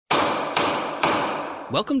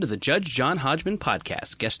Welcome to the Judge John Hodgman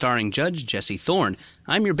podcast, guest starring Judge Jesse Thorne.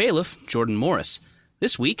 I'm your bailiff, Jordan Morris.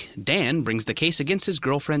 This week, Dan brings the case against his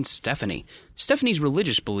girlfriend, Stephanie. Stephanie's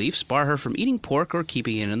religious beliefs bar her from eating pork or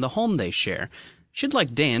keeping it in the home they share. She'd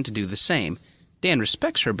like Dan to do the same. Dan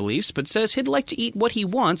respects her beliefs, but says he'd like to eat what he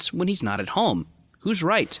wants when he's not at home. Who's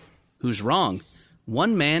right? Who's wrong?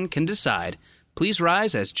 One man can decide. Please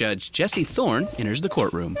rise as Judge Jesse Thorne enters the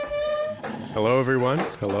courtroom. Hello, everyone.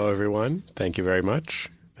 Hello, everyone. Thank you very much.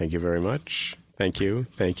 Thank you very much. Thank you.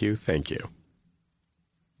 Thank you. Thank you.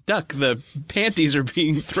 Duck, the panties are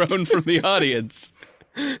being thrown from the audience.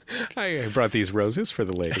 I brought these roses for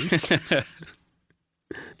the ladies.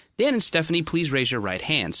 Dan and Stephanie, please raise your right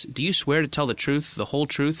hands. Do you swear to tell the truth, the whole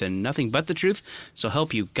truth, and nothing but the truth? So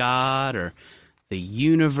help you God, or the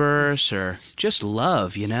universe, or just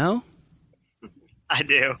love, you know? I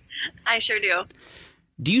do. I sure do.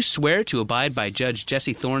 Do you swear to abide by Judge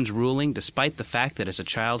Jesse Thorne's ruling, despite the fact that as a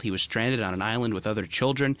child he was stranded on an island with other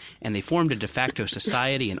children, and they formed a de facto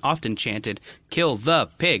society and often chanted, "Kill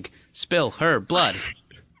the pig, spill her blood"?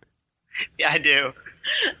 Yeah, I do.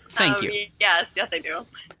 Thank you. Yes, I do.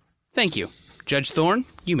 Thank you. Judge Thorne,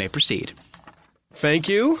 you may proceed. Thank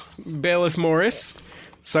you, Bailiff Morris.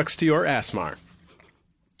 Sucks to your assmar.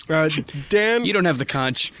 Dan? You don't have the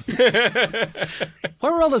conch. Why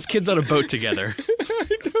were all those kids on a boat together?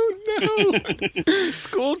 I don't know.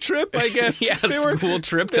 School trip, I guess. Yeah, school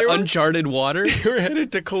trip to uncharted waters. They were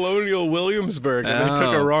headed to Colonial Williamsburg, and they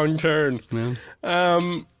took a wrong turn.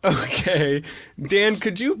 No. Okay. Dan,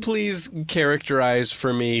 could you please characterize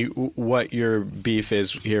for me what your beef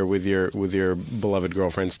is here with your beloved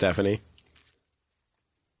girlfriend, Stephanie?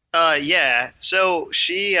 Yeah. So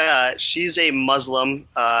she's a Muslim.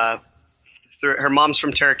 Her mom's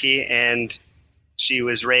from Turkey, and she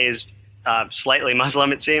was raised slightly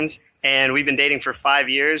Muslim, it seems. And we've been dating for 5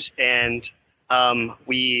 years, and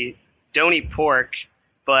we don't eat pork.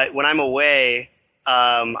 But when I'm away,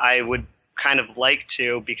 I would kind of like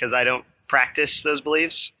to, because I don't practice those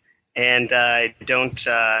beliefs, and I don't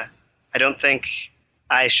think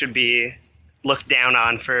I should be looked down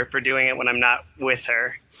on for doing it when I'm not with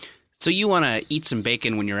her. So you want to eat some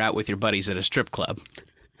bacon when you're out with your buddies at a strip club?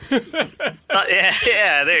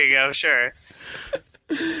 Yeah, there you go, sure.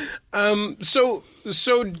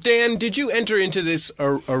 So Dan, did you enter into this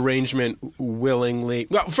arrangement willingly?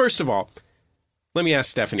 Well, first of all, let me ask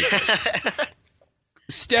Stephanie first.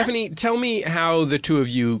 Stephanie, tell me how the two of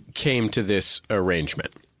you came to this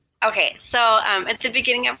arrangement. Okay, so at the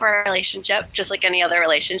beginning of our relationship, just like any other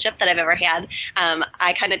relationship that I've ever had,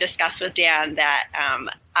 I kind of discussed with Dan that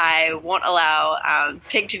I won't allow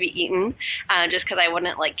pig to be eaten just because I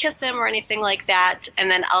wouldn't like kiss him or anything like that.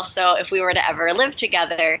 And then also, if we were to ever live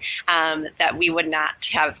together, that we would not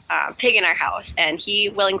have pig in our house. And he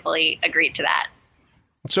willingly agreed to that.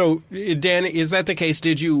 So, Dan, is that the case?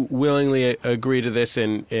 Did you willingly agree to this?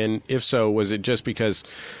 And if so, was it just because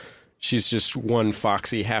she's just one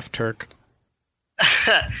foxy half-Turk?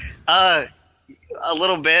 A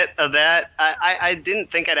little bit of that. I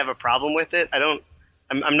didn't think I'd have a problem with it. I don't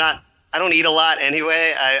eat a lot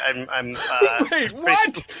anyway. Wait,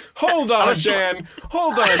 what? Hold on, Dan.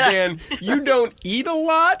 Hold on, Dan. You don't eat a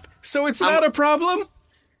lot? So it's not a problem?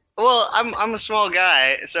 Well, I'm a small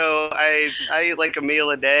guy, so I eat like a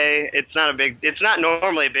meal a day. It's not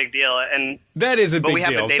normally a big deal, and that is a big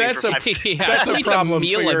deal. That's a problem a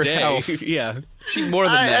meal for your a day. Health. Yeah, she's more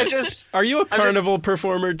than that. Are you a carnival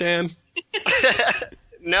performer, Dan?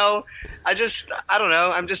 No, I don't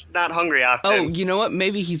know. I'm just not hungry often. Oh, you know what?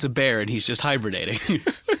 Maybe he's a bear and he's just hibernating.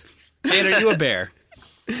 Dan, are you a bear?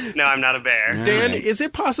 No, I'm not a bear. Dan, is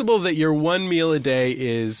it possible that your one meal a day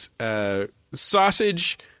is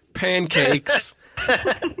sausage, pancakes,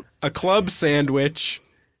 a club sandwich,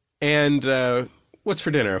 and what's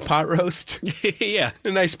for dinner? A pot roast? Yeah.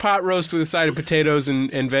 A nice pot roast with a side of potatoes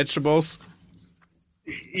and vegetables?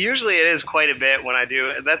 Usually it is quite a bit when I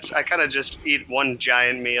do. I kind of just eat one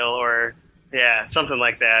giant meal or, something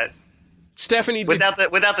like that. Stephanie, without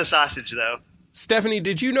the sausage, though. Stephanie,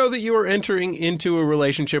 did you know that you were entering into a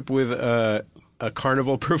relationship with a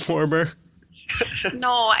carnival performer?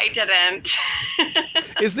 No, I didn't.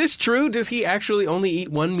 Is this true? Does he actually only eat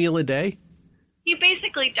one meal a day? He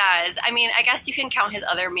basically does. I mean, I guess you can count his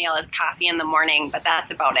other meal as coffee in the morning, but that's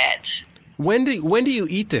about it. When do you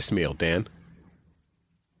eat this meal, Dan?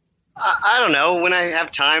 I don't know. When I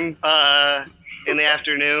have time in the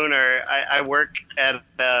afternoon, or I work at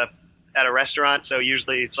a restaurant, so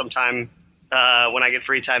usually sometime when I get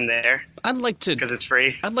free time there. I'd like to, because it's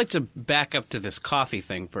free. I'd like to back up to this coffee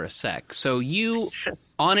thing for a sec. So you,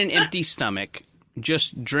 on an empty stomach,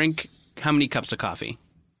 just drink how many cups of coffee?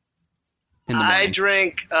 in the morning? I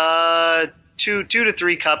drink 2 to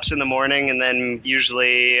 3 cups in the morning, and then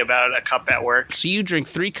usually about a cup at work. So you drink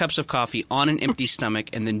 3 cups of coffee on an empty stomach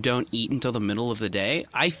and then don't eat until the middle of the day?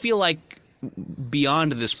 I feel like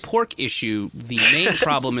beyond this pork issue, the main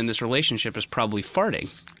problem in this relationship is probably farting.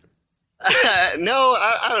 No,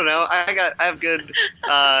 I don't know. I have good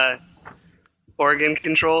organ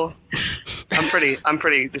control. I'm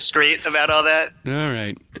pretty discreet about all that. All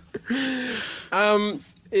right.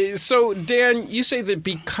 So, Dan, you say that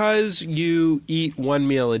because you eat one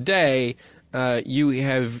meal a day,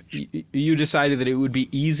 you decided that it would be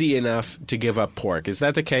easy enough to give up pork. Is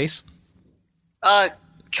that the case?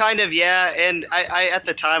 Kind of, yeah. And I at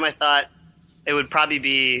the time I thought it would probably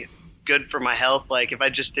be good for my health. Like if I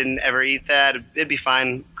just didn't ever eat that, it'd be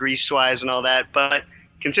fine grease-wise and all that. But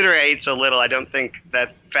considering I ate so little, I don't think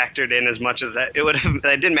that factored in as much as that.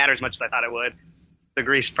 It didn't matter as much as I thought it would. The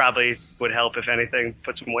grease probably would help, if anything,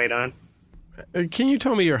 put some weight on. Can you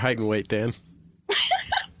tell me your height and weight, Dan?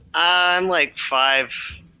 I'm like 5'4",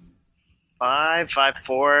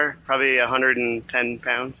 probably 110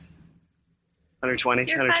 pounds. 120,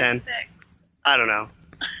 You're 110. 5'6". I don't know.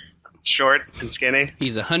 Short and skinny.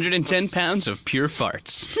 He's 110 pounds of pure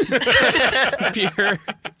farts. Pure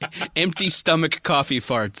empty stomach coffee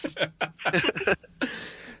farts.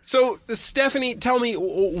 So, Stephanie, tell me,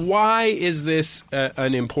 why is this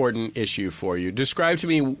an important issue for you? Describe to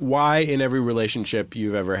me why in every relationship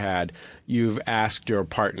you've ever had, you've asked your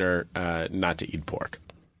partner not to eat pork.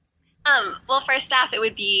 Well, first off,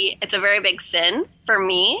 it's a very big sin for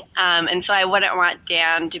me, and so I wouldn't want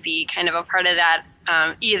Dan to be kind of a part of that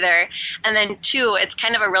either. And then 2, it's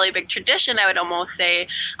kind of a really big tradition, I would almost say,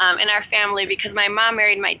 in our family, because my mom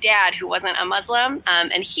married my dad, who wasn't a Muslim,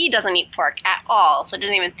 and he doesn't eat pork at all, so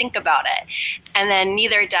doesn't even think about it. And then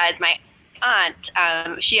neither does my aunt.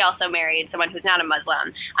 She also married someone who's not a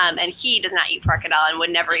Muslim, and he does not eat pork at all and would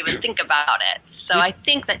never even think about it. So I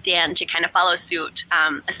think that Dan should kind of follow suit,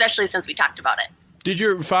 especially since we talked about it. Did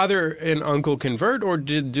your father and uncle convert, or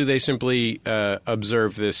do they simply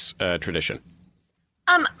observe this tradition?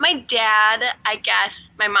 My dad, I guess,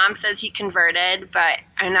 my mom says he converted, but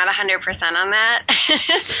I'm not 100% on that.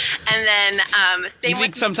 And then, You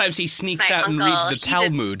think sometimes he sneaks out and uncle, reads the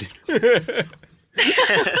Talmud?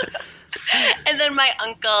 And then my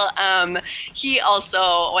uncle, he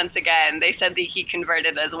also, once again, they said that he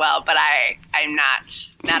converted as well, but I'm not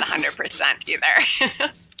 100%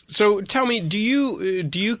 either. So tell me, do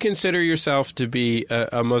you consider yourself to be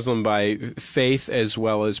a Muslim by faith as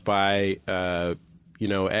well as by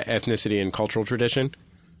ethnicity and cultural tradition?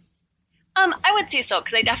 I would say so,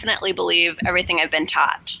 because I definitely believe everything I've been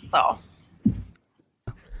taught. So,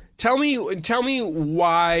 tell me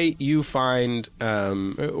why you find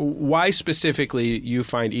why specifically you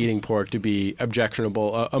find eating pork to be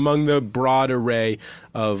objectionable among the broad array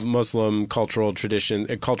of Muslim cultural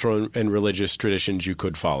and religious traditions you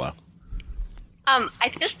could follow. I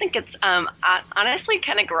just think it's honestly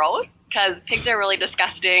kind of gross, because pigs are really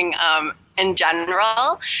disgusting in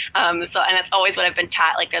general. And it's always what I've been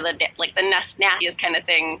taught, like they're the nastiest kind of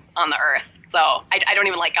thing on the earth. So I don't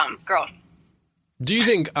even like them. Gross. Do you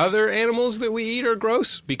think other animals that we eat are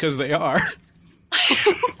gross? Because they are.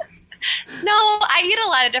 No, I eat a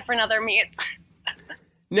lot of different other meats.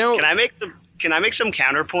 Now, Can I make some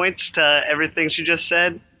counterpoints to everything she just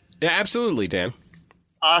said? yeah, absolutely, Dan.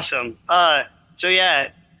 Awesome. So yeah,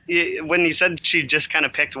 when you said she just kind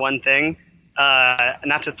of picked one thing,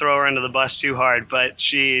 not to throw her under the bus too hard, but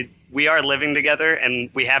we are living together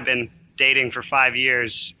and we have been dating for 5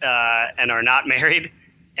 years and are not married,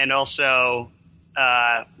 and also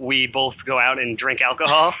we both go out and drink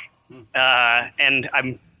alcohol, and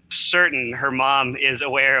I'm certain her mom is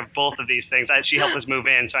aware of both of these things. She helped us move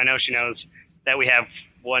in, so I know she knows that we have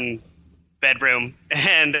one bedroom,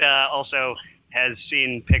 and also has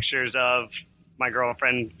seen pictures of my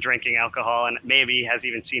girlfriend drinking alcohol, and maybe has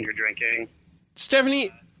even seen her drinking.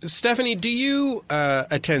 Stephanie, do you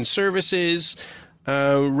attend services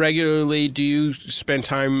regularly? Do you spend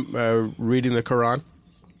time reading the Quran?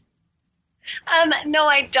 No,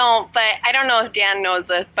 I don't, but I don't know if Dan knows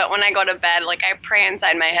this, but when I go to bed, like, I pray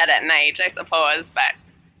inside my head at night, I suppose, but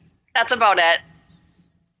that's about it.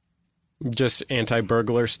 Just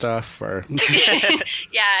anti-burglar stuff, or? Yeah,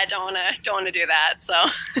 I don't want to do that, so.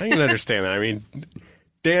 I can understand that. I mean,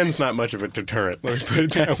 Dan's not much of a deterrent, let me put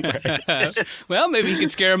it that way. Well, maybe you can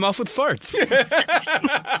scare him off with farts.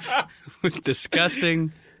 With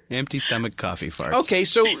disgusting, empty stomach coffee farts. Okay,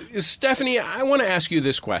 so Stephanie, I want to ask you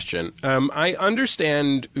this question. I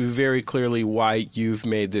understand very clearly why you've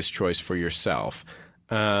made this choice for yourself.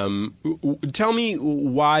 Tell me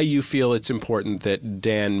why you feel it's important that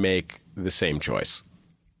Dan make the same choice?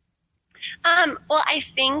 Well, I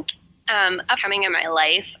think upcoming in my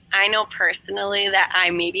life, I know personally that I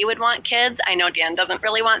maybe would want kids. I know Dan doesn't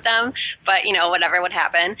really want them, but, whatever would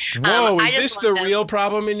happen. Whoa, I is just this want the them. real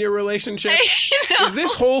problem in your relationship? Is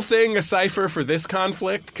this whole thing a cipher for this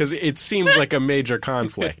conflict? Because it seems like a major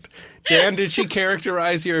conflict. Dan, did she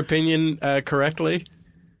characterize your opinion correctly?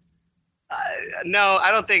 No,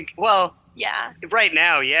 I don't think. Well, Yeah. right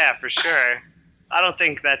now, yeah, for sure. I don't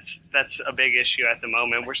think that's a big issue at the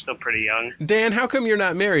moment. We're still pretty young. Dan, how come you're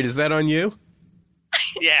not married? Is that on you?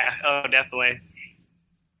 Yeah. Oh, definitely.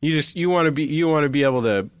 You want to be able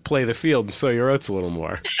to play the field and sow your oats a little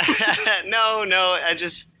more. No. I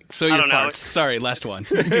just. So I your don't know. farts. Sorry, last one.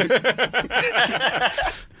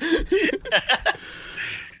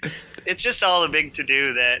 It's just all a big to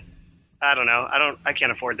do that. I don't know. I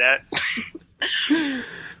can't afford that.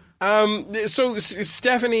 So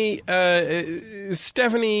Stephanie,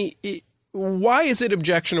 why is it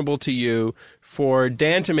objectionable to you for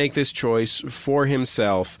Dan to make this choice for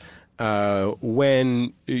himself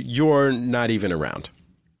when you're not even around?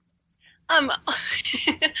 Well,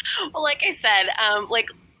 like I said, like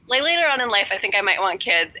later on in life, I think I might want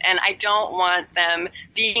kids, and I don't want them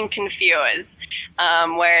being confused.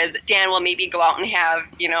 Whereas Dan will maybe go out and have,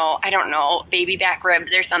 I don't know, baby back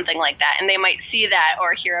ribs or something like that, and they might see that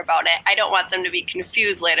or hear about it. I don't want them to be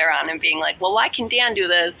confused later on and being like, well, why can Dan do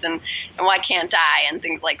this and why can't I, and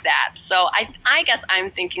things like that. So I guess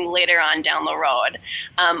I'm thinking later on down the road.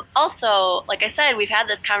 Also, like I said, we've had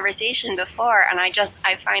this conversation before, and I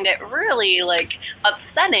find it really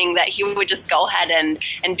upsetting that he would just go ahead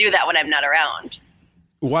and do that when I'm not around.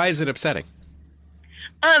 Why is it upsetting?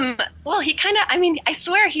 Well, he kind of, I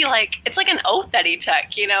swear it's like an oath that he took,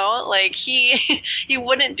 he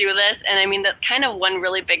wouldn't do this. And that's kind of one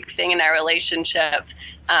really big thing in our relationship,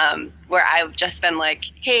 where I've just been like,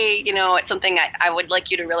 hey, it's something I would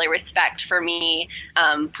like you to really respect for me.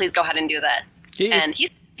 Please go ahead and do this. And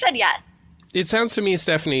he said yes. It sounds to me,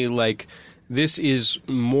 Stephanie, like this is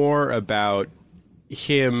more about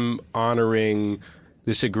him honoring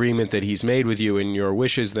this agreement that he's made with you and your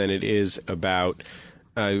wishes than it is about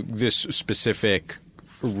this specific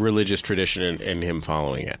religious tradition and him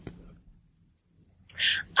following it.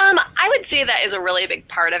 I would say that is a really big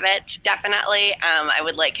part of it, definitely. I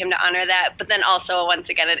would like him to honor that. But then also, once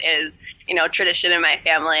again, it is, tradition in my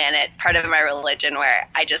family, and it's part of my religion where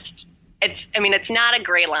it's not a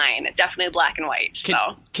gray line. It's definitely black and white.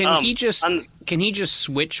 Can he just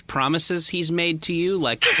switch promises he's made to you?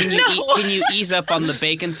 Like, can you ease up on the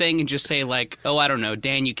bacon thing and just say like, oh, I don't know,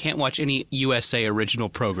 Dan, you can't watch any USA original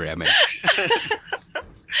programming.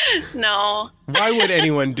 No. Why would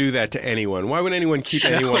anyone do that to anyone? Why would anyone keep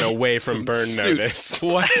anyone away from burn notice?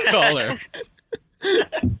 What color?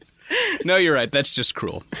 No, you're right. That's just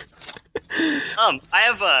cruel. I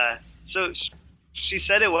have so she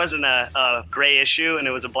said it wasn't a gray issue and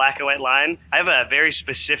it was a black and white line. I have a very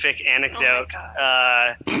specific anecdote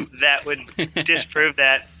that would disprove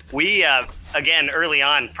that. We, again, early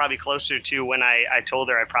on, probably closer to when I told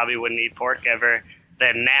her I probably wouldn't eat pork ever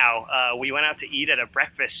than now, we went out to eat at a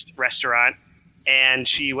breakfast restaurant, and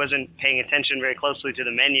she wasn't paying attention very closely to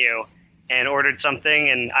the menu and ordered something,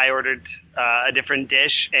 and I ordered a different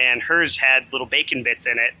dish, and hers had little bacon bits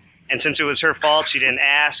in it. And since it was her fault, she didn't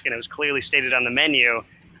ask, and it was clearly stated on the menu,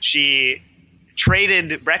 she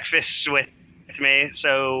traded breakfasts with me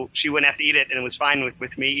so she wouldn't have to eat it, and it was fine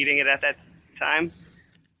with me eating it at that time.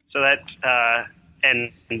 So that,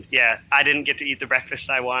 and yeah, I didn't get to eat the breakfast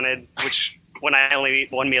I wanted, which when I only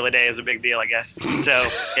eat one meal a day is a big deal, I guess. So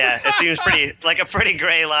yeah, it seems a pretty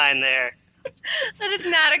gray line there. That is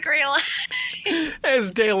not a gray line.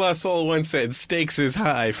 As De La Soul once said, stakes is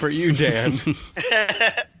high for you, Dan.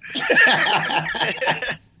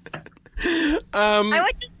 I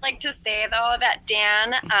would just like to say, though, that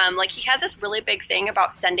Dan, he has this really big thing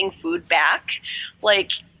about sending food back,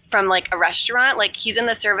 from a restaurant. He's in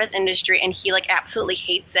the service industry and he absolutely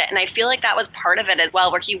hates it. And I feel like that was part of it as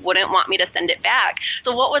well, where he wouldn't want me to send it back.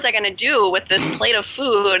 So what was I going to do with this plate of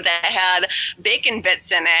food that had bacon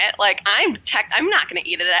bits in it? I'm not going to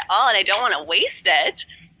eat it at all, and I don't want to waste it.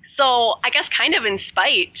 So I guess kind of in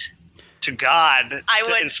spite. To God.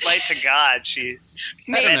 In spite to God, she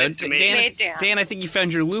I don't to know, me. Dan, I think you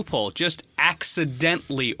found your loophole. Just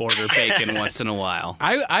accidentally order bacon once in a while.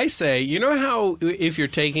 I say, you know how if you're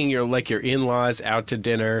taking your in-laws out to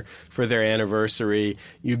dinner for their anniversary,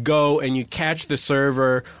 you go and you catch the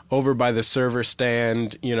server over by the server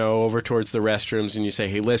stand, over towards the restrooms, and you say,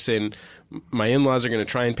 hey, listen, my in-laws are going to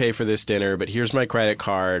try and pay for this dinner, but here's my credit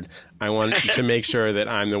card. I want to make sure that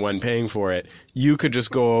I'm the one paying for it. You could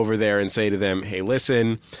just go over there and say to them, hey,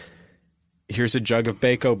 listen, Here's a jug of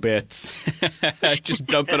Bako Bits. Just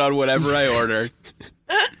dump it on whatever I order.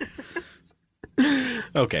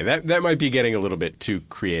 Okay, that might be getting a little bit too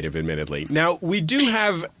creative, admittedly. Now, we do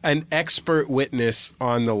have an expert witness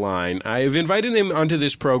on the line. I have invited him onto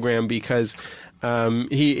this program because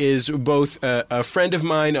he is both a friend of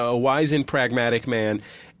mine, a wise and pragmatic man,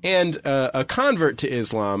 and a convert to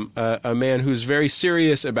Islam, a man who's very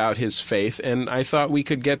serious about his faith. And I thought we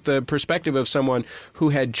could get the perspective of someone who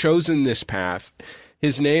had chosen this path.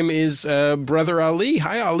 His name is Brother Ali.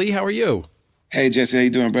 Hi, Ali. How are you? Hey, Jesse. How you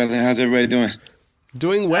doing, brother? How's everybody doing?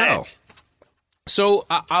 Doing well. So,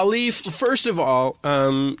 Ali, first of all,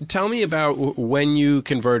 tell me about when you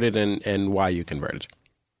converted and why you converted.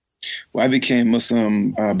 Well, I became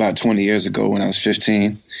Muslim about 20 years ago when I was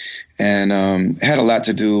 15, and it had a lot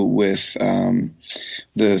to do with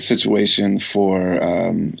the situation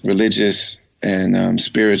for religious and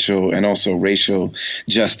spiritual and also racial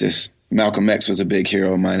justice. Malcolm X was a big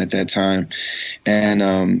hero of mine at that time. And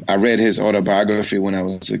I read his autobiography when I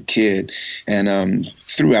was a kid. And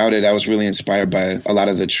throughout it, I was really inspired by a lot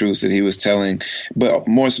of the truths that he was telling, but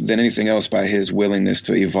more than anything else by his willingness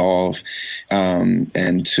to evolve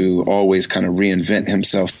and to always kind of reinvent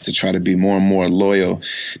himself to try to be more and more loyal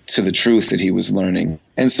to the truth that he was learning.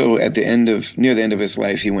 And so near the end of his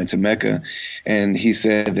life, he went to Mecca, and he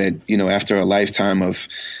said that, after a lifetime of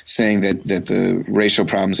saying that the racial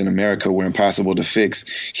problems in America were impossible to fix,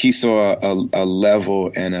 he saw a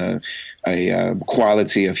level and a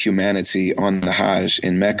quality of humanity on the Hajj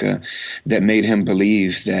in Mecca that made him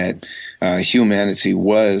believe that humanity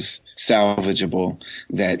was salvageable,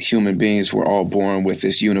 that human beings were all born with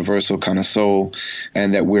this universal kind of soul,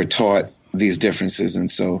 and that we're taught these differences.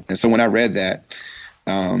 And so when I read that,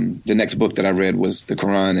 the next book that I read was the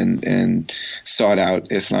Quran and sought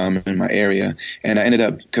out Islam in my area. And I ended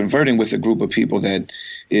up converting with a group of people that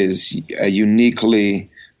is a uniquely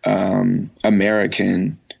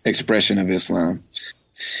American expression of Islam.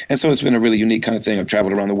 And so it's been a really unique kind of thing. I've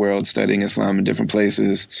traveled around the world studying Islam in different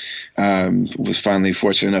places. Was finally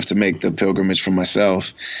fortunate enough to make the pilgrimage for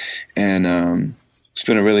myself. And it's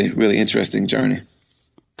been a really, really interesting journey.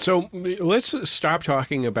 So let's stop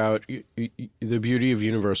talking about the beauty of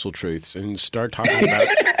universal truths and start talking about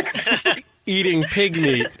eating pig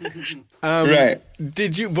meat. Right.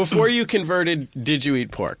 Before you converted, did you eat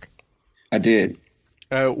pork? I did.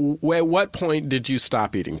 At what point did you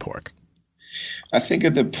stop eating pork? I think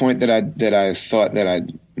at the point that I thought that I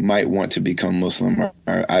might want to become Muslim.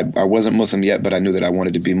 I wasn't Muslim yet, but I knew that I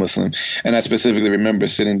wanted to be Muslim. And I specifically remember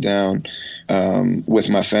sitting down with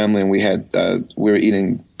my family, and we were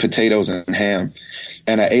eating potatoes and ham.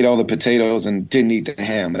 And I ate all the potatoes and didn't eat the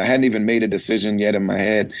ham. And I hadn't even made a decision yet in my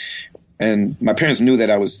head. And my parents knew that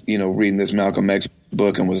I was, reading this Malcolm X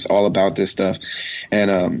book and was all about this stuff.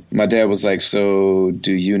 And my dad was like, "So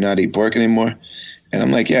do you not eat pork anymore?" And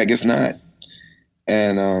I'm like, "Yeah, I guess not."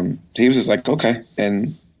 And he was just like, "Okay."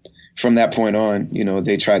 And from that point on,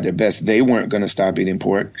 they tried their best. They weren't going to stop eating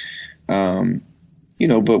pork,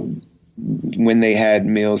 but when they had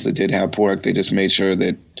meals that did have pork, they just made sure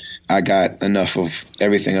that I got enough of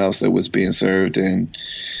everything else that was being served. And,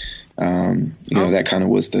 that kind of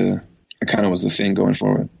was the thing going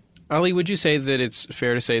forward. Ali, would you say that it's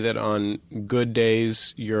fair to say that on good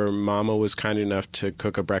days, your mama was kind enough to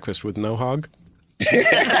cook a breakfast with no hog?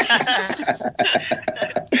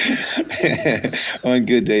 On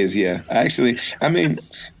good days, yeah. Actually,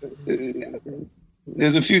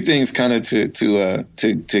 there's a few things kind of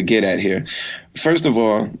to get at here. First of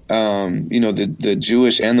all, the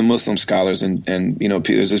Jewish and the Muslim scholars and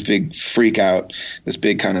there's this big freak out, this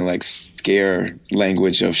big kind of like scare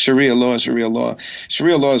language of Sharia law. Sharia law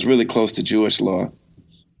is really close to Jewish law.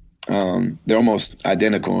 They're almost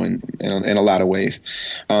identical in a lot of ways.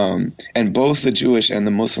 And both the Jewish and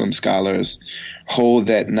the Muslim scholars hold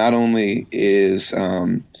that not only is,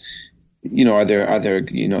 are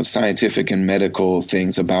there scientific and medical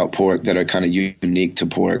things about pork that are kind of unique to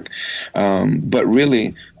pork, but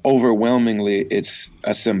really overwhelmingly it's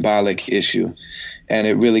a symbolic issue. And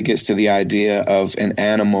it really gets to the idea of an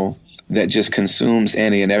animal that just consumes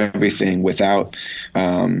any and everything without,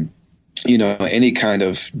 any kind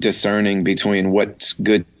of discerning between what's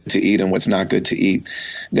good to eat and what's not good to eat.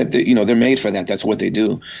 That they're made for that. That's what they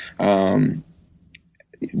do.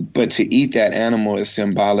 But to eat that animal is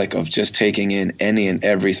symbolic of just taking in any and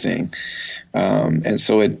everything. And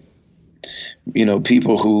so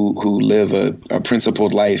people who live a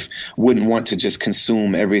principled life wouldn't want to just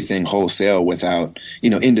consume everything wholesale without,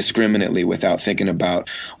 indiscriminately, without thinking about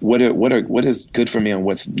what is good for me and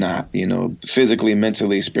what's not, physically,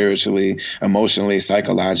 mentally, spiritually, emotionally,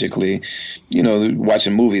 psychologically,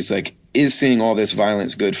 watching movies, like is seeing all this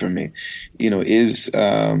violence good for me? Is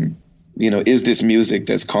this music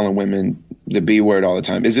that's calling women the B word all the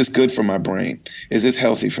time? Is this good for my brain? Is this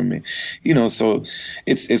healthy for me? So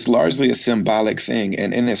it's largely a symbolic thing.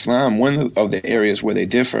 And in Islam, one of the areas where they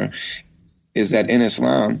differ is that in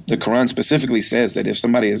Islam, the Quran specifically says that if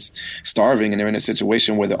somebody is starving and they're in a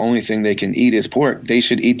situation where the only thing they can eat is pork, they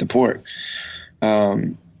should eat the pork.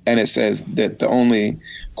 And it says that the only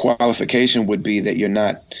qualification would be that you're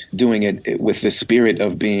not doing it with the spirit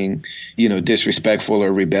of being, disrespectful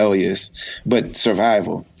or rebellious, but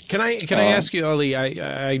survival. Can I ask you, Ali?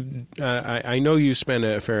 I know you spend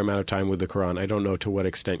a fair amount of time with the Quran. I don't know to what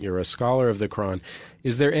extent you're a scholar of the Quran.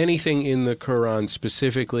 Is there anything in the Quran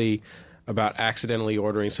specifically about accidentally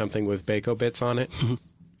ordering something with Bako bits on it?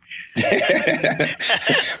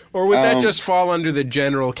 Or would that just fall under the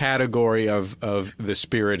general category of the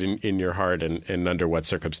spirit in your heart and under what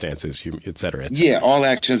circumstances, et cetera, et cetera? Yeah, all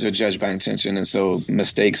actions are judged by intention, and so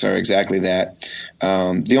mistakes are exactly that.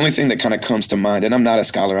 The only thing that kind of comes to mind, and I'm not a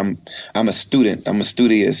scholar, I'm a student, I'm a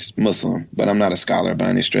studious Muslim, but I'm not a scholar by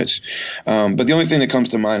any stretch. But the only thing that comes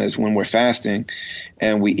to mind is when we're fasting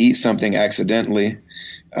and we eat something accidentally,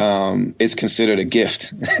 it's considered a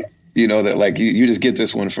gift. That like you just get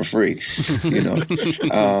this one for free,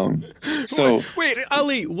 So wait,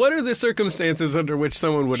 Ali, what are the circumstances under which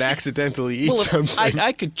someone would accidentally eat something?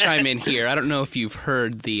 I could chime in here. I don't know if you've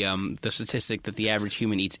heard the statistic that the average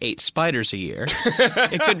human eats 8 spiders a year.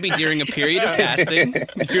 It could be during a period of fasting.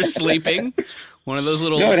 You're sleeping. One of those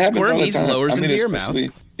little squirmies lowers into your mouth.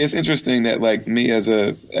 It's interesting that, like, me as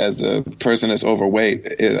a person that's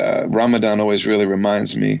overweight, Ramadan always really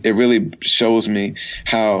reminds me. It really shows me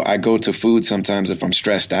how I go to food sometimes if I'm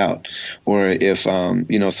stressed out, or if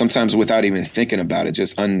sometimes without even thinking about it,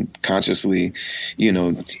 just unconsciously,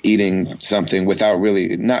 eating something without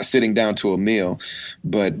really not sitting down to a meal,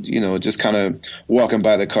 but just kind of walking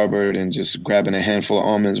by the cupboard and just grabbing a handful of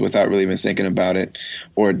almonds without really even thinking about it,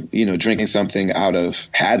 or drinking something out of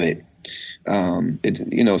habit.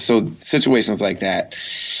 So situations like that.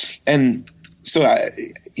 And so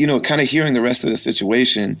kind of hearing the rest of the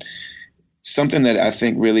situation, something that I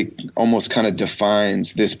think really almost kind of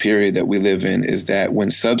defines this period that we live in is that when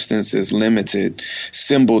substance is limited,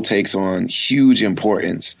 symbol takes on huge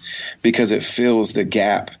importance because it fills the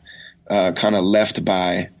gap kind of left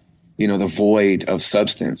by, the void of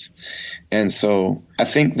substance. And so I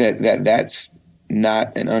think that's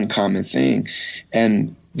not an uncommon thing.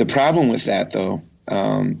 And the problem with that, though,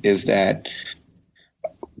 is that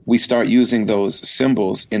we start using those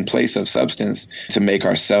symbols in place of substance to make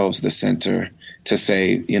ourselves the center, to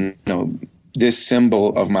say, this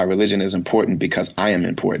symbol of my religion is important because I am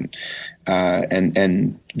important.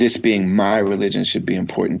 And this being my religion should be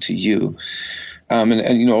important to you.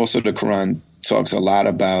 And also the Quran talks a lot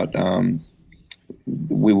about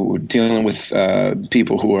we were dealing with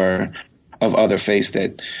people who are of other faiths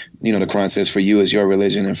that, the Quran says, for you is your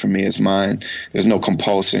religion and for me is mine. There's no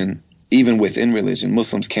compulsion, even within religion.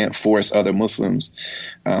 Muslims can't force other Muslims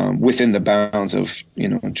within the bounds of,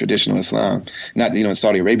 traditional Islam. Not, in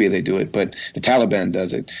Saudi Arabia they do it, but the Taliban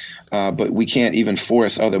does it. But we can't even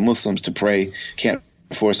force other Muslims to pray, can't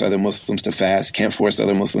force other Muslims to fast, can't force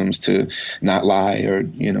other Muslims to not lie or,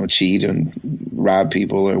 cheat and rob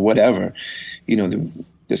people or whatever.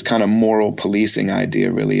 This kind of moral policing idea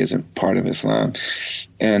really isn't part of Islam.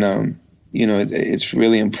 And, it's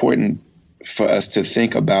really important for us to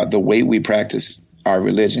think about the way we practice our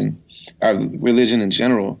religion in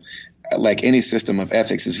general, like any system of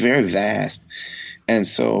ethics, is very vast. And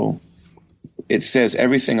so it says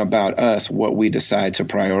everything about us, what we decide to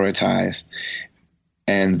prioritize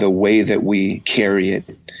and the way that we carry it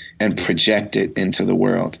and project it into the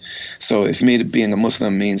world. So if me being a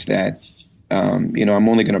Muslim means that, I'm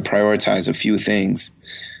only going to prioritize a few things.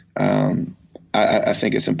 I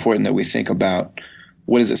think it's important that we think about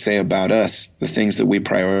what does it say about us, the things that we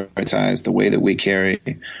prioritize, the way that we carry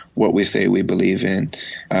what we say we believe in,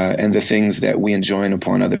 and the things that we enjoin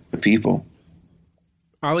upon other people.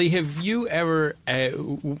 Ali, have you ever,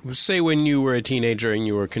 say when you were a teenager and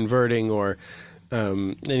you were converting or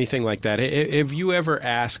anything like that, have you ever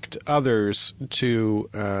asked others to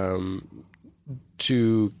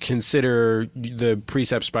consider the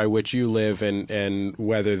precepts by which you live and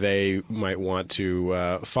whether they might want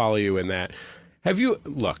to follow you in that? Have you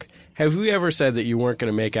ever said that you weren't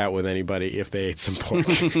going to make out with anybody if they ate some pork?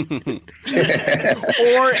 Or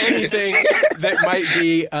anything that might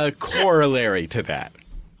be a corollary to that?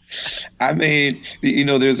 I mean,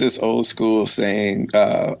 there's this old school saying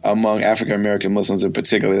among African American Muslims in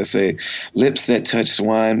particular that say, "Lips that touch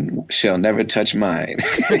swine shall never touch mine."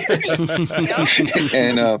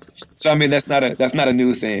 And so, I mean, that's not a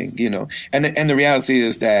new thing, And the reality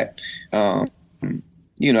is that,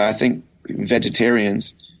 I think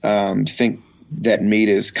vegetarians think that meat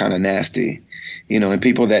is kind of nasty. And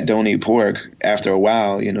people that don't eat pork, after a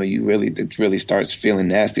while, it really starts feeling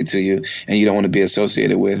nasty to you, and you don't want to be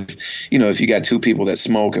associated with, if you got two people that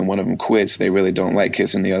smoke and one of them quits, they really don't like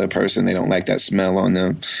kissing the other person. They don't like that smell on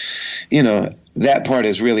them. That part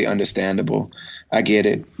is really understandable. I get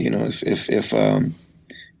it. If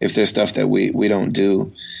there's stuff that we don't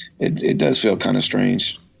do, it does feel kind of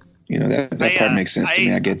strange. That part makes sense to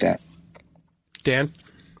me. I get that. Dan?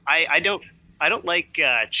 I don't like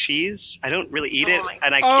cheese. I don't really eat it,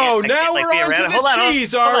 and I can't. Oh, now we're on to the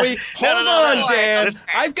cheese, are we? Hold on, Dan. No.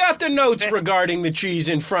 I've got the notes regarding the cheese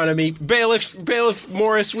in front of me. Bailiff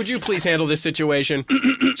Morris, would you please handle this situation?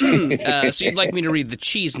 So you'd like me to read the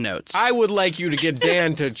cheese notes? I would like you to get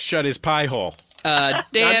Dan to shut his pie hole. Dan,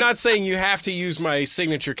 I'm not saying you have to use my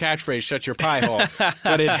signature catchphrase, shut your pie hole,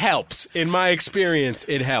 but it helps. In my experience,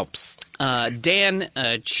 it helps. Dan,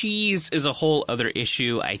 cheese is a whole other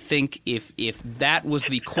issue. I think if that was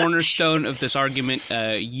the cornerstone of this argument,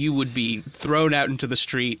 you would be thrown out into the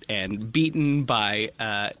street and beaten by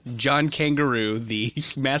John Kangaroo, the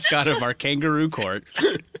mascot of our kangaroo court.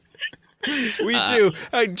 We do.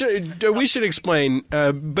 We should explain.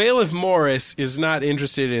 Bailiff Morris is not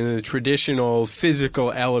interested in the traditional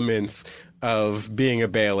physical elements of being a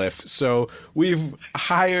bailiff. So we've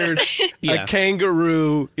hired a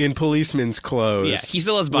kangaroo in policeman's clothes. Yeah, he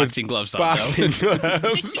still has boxing gloves on. Boxing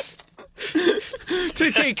gloves.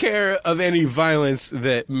 To take care of any violence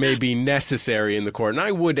that may be necessary in the court. And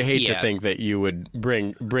I would hate to think that you would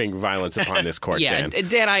bring violence upon this court, Dan.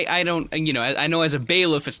 Dan, I don't, I know as a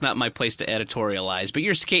bailiff it's not my place to editorialize, but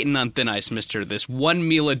you're skating on thin ice, mister. This one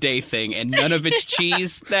meal a day thing and none of it's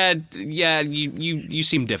cheese, you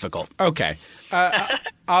seem difficult. Okay.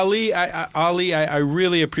 Ali, I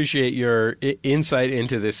really appreciate your insight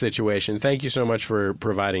into this situation. Thank you so much for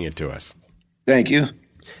providing it to us. Thank you.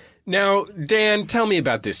 Now, Dan, tell me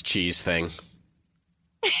about this cheese thing.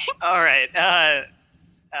 All right. At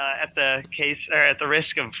the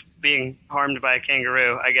risk of being harmed by a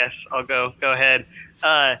kangaroo, I guess I'll go ahead. So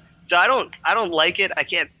I don't like it. I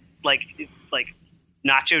can't like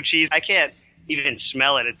nacho cheese. I can't even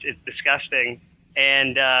smell it. It's disgusting.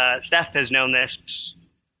 And Steph has known this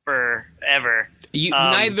forever.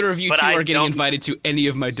 Neither of you two are getting invited to any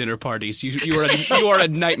of my dinner parties. You are a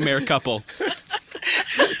nightmare couple.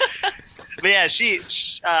 But yeah,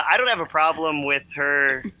 I don't have a problem with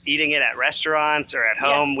her eating it at restaurants or at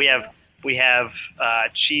home. Yeah. We have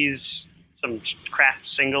cheese, some Kraft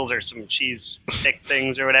singles or some cheese stick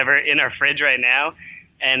things or whatever in our fridge right now,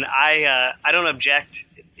 and I don't object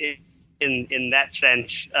in that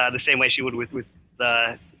sense the same way she would with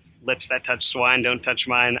the lips that touch swine don't touch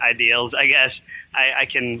mine ideals. I guess I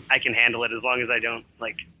can handle it as long as I don't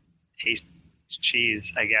taste cheese.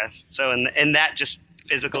 I guess so. In that just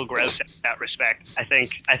physical gross out respect, I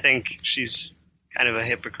think she's kind of a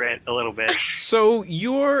hypocrite a little bit. So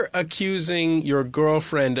you're accusing your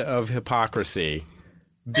girlfriend of hypocrisy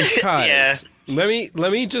because let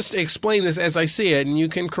me just explain this as I see it, and you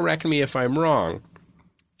can correct me if I'm wrong.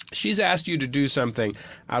 She's asked you to do something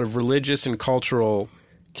out of religious and cultural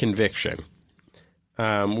conviction,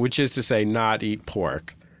 which is to say not eat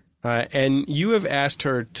pork. And you have asked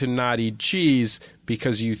her to not eat cheese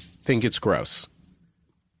because you think it's gross.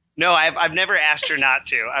 No, I've never asked her not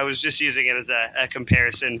to. I was just using it as a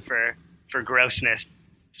comparison for grossness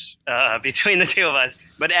between the two of us.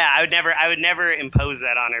 But I would never impose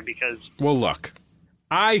that on her because. Well, look,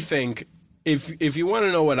 I think if you want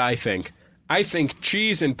to know what I think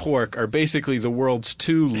cheese and pork are basically the world's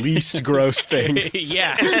two least gross things.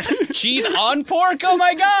 Yeah, cheese on pork. Oh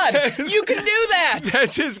my God, you can do that.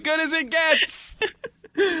 That's as good as it gets.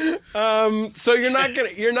 So you're not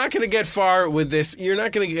gonna get far with this. You're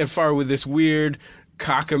not gonna get far with this weird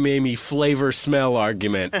cockamamie flavor smell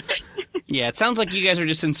argument. Yeah, it sounds like you guys are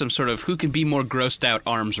just in some sort of who can be more grossed out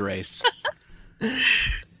arms race.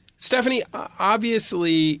 Stephanie,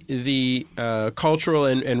 obviously the cultural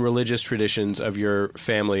and religious traditions of your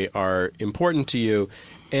family are important to you,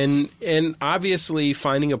 and obviously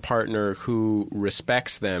finding a partner who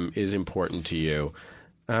respects them is important to you.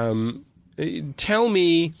 Tell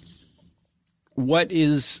me what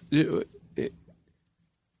is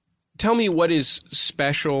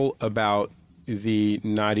special about the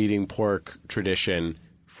not eating pork tradition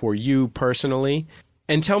for you personally,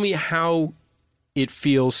 and tell me how it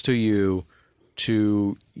feels to you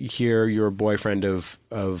to hear your boyfriend of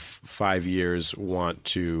 5 years want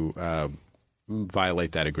to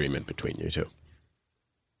violate that agreement between you two?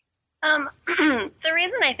 The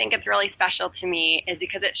reason I think it's really special to me is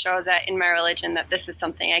because it shows that in my religion that this is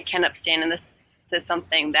something I can abstain, and this is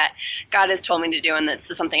something that God has told me to do, and this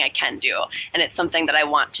is something I can do, and it's something that I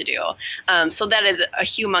want to do. So that is a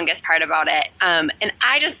humongous part about it. And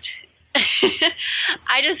I just,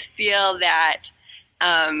 I just feel that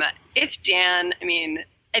if Dan,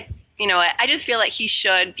 I just feel like he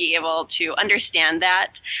should be able to understand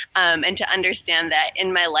that, and to understand that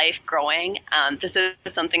in my life growing, this is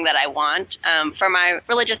something that I want for my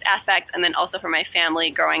religious aspect, and then also for my family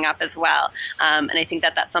growing up as well. And I think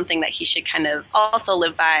that that's something that he should kind of also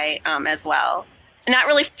live by as well. I'm not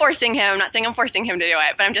really forcing him, not saying I'm forcing him to do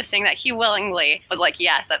it, but I'm just saying that he willingly was like,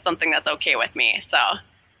 yes, that's something that's okay with me. So,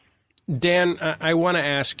 Dan, I want to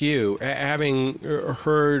ask you, having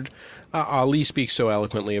heard Ali speak so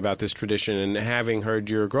eloquently about this tradition, and having heard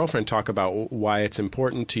your girlfriend talk about why it's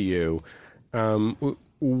important to you,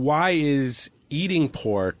 why is eating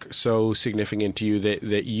pork so significant to you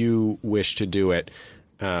that you wish to do it,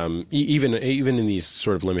 even in these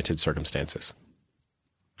sort of limited circumstances?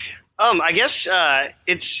 I guess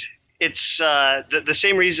it's the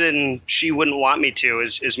same reason she wouldn't want me to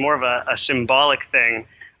is more of a symbolic thing.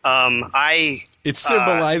 It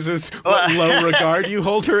symbolizes what low regard you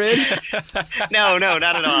hold her in? No, not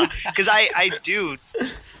at all. Because I do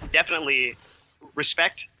definitely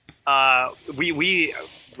respect. We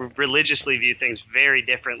religiously view things very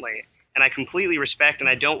differently, and I completely respect. And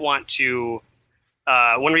I don't want to.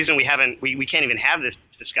 One reason we can't even have this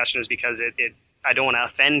discussion is because I don't want to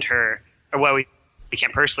offend her, or we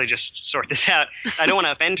can't personally just sort this out. I don't want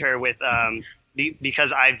to offend her with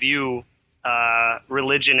because I view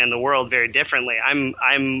religion and the world very differently. I'm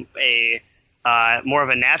a more of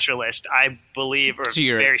a naturalist. I believe, or so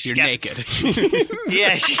you're naked.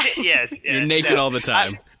 Yes. You're naked all the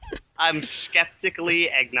time. I'm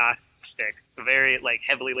skeptically agnostic, very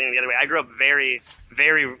heavily leaning the other way. I grew up very,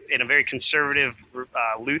 very in a very conservative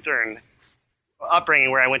Lutheran upbringing,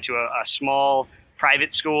 where I went to a small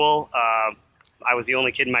private school. I was the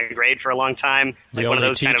only kid in my grade for a long time. The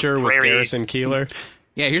only teacher was Garrison Keillor.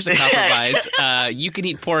 Yeah, here's a compromise. You can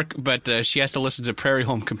eat pork, but she has to listen to Prairie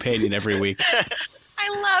Home Companion every week. I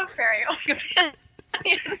love Prairie Home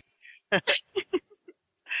Companion.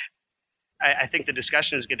 I think the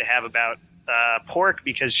discussion is good to have about pork,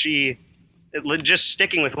 because just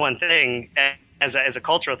sticking with one thing as a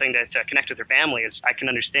cultural thing to connect with her family is I can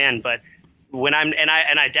understand. But when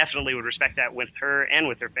I definitely would respect that with her and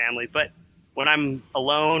with her family. But when I'm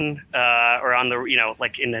alone or on the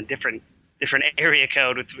in a different area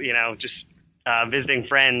code with just visiting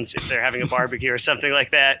friends, if they're having a barbecue or something like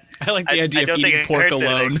that. I like the idea of eating pork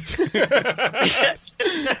alone.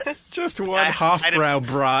 Just one Hofbrau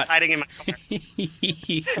brat. Hiding in my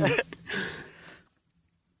car.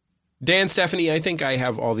 Dan, Stephanie, I think I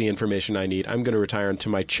have all the information I need. I'm going to retire into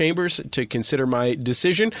my chambers to consider my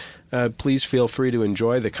decision. Please feel free to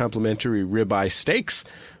enjoy the complimentary ribeye steaks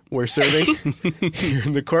we're serving here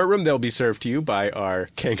in the courtroom. They'll be served to you by our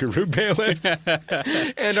kangaroo bailiff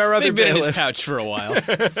and our other They've been bailiff. in his couch for a while.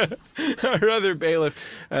 Our other bailiff,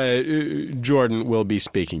 Jordan, will be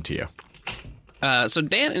speaking to you. So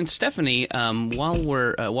Dan and Stephanie, while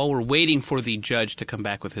we're waiting for the judge to come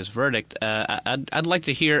back with his verdict, I'd like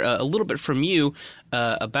to hear a little bit from you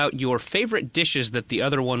about your favorite dishes that the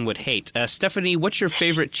other one would hate. Stephanie, what's your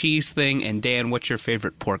favorite cheese thing, and Dan, what's your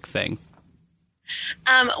favorite pork thing?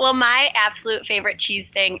 Well, my absolute favorite cheese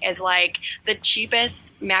thing is the cheapest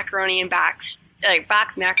macaroni and box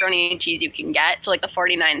macaroni and cheese you can get, so the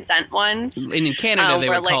 49-cent one. And in Canada, they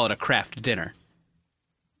would call it a craft dinner.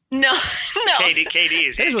 No.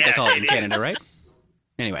 KDs. That is what they call it in Canada, right?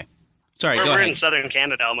 Anyway, sorry, go ahead. We're in southern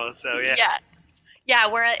Canada almost, so yeah. Yeah,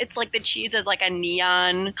 where it's the cheese is a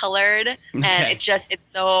neon colored, and it's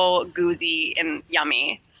so gooey and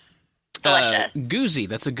yummy. Delicious. Goozy.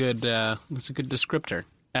 That's a good descriptor.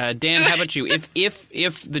 Dan, how about you? If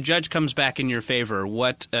the judge comes back in your favor,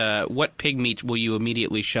 what pig meat will you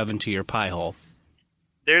immediately shove into your pie hole?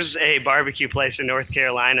 There's a barbecue place in North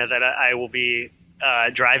Carolina that I will be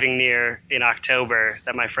driving near in October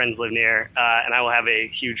that my friends live near, and I will have a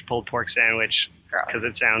huge pulled pork sandwich because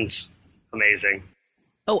it sounds amazing.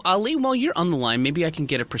 Oh, Ali, while you're on the line, maybe I can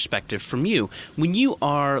get a perspective from you. When you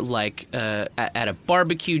are at a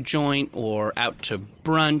barbecue joint or out to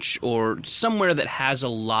brunch or somewhere that has a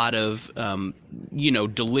lot of,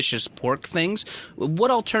 delicious pork things,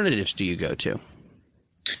 what alternatives do you go to?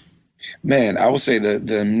 Man, I would say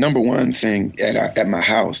the number one thing at my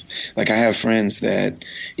house, like I have friends that,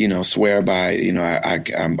 swear by,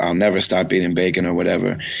 I'll never stop eating bacon or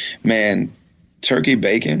whatever. Man, turkey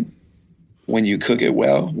bacon, when you cook it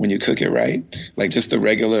well, when you cook it right, like just the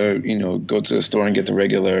regular, go to the store and get the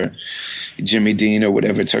regular Jimmy Dean or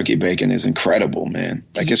whatever turkey bacon is incredible, man.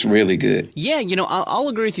 Like it's really good. Yeah, I'll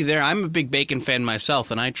agree with you there. I'm a big bacon fan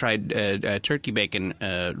myself, and I tried turkey bacon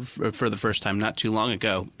for the first time not too long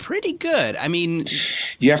ago. Pretty good. I mean,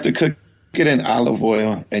 you have to cook it in olive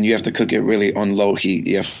oil, and you have to cook it really on low heat.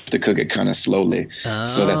 You have to cook it kind of slowly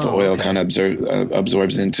so that the oil kind of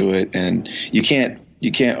absorbs into it, and you can't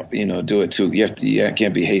do it too. You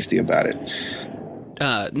can't be hasty about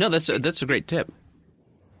it. No, that's a great tip.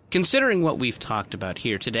 Considering what we've talked about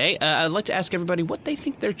here today, I'd like to ask everybody what they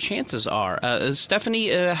think their chances are. Stephanie,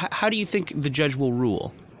 how do you think the judge will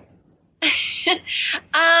rule?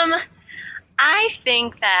 I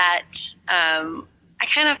think that I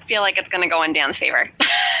kind of feel like it's going to go in Dan's favor.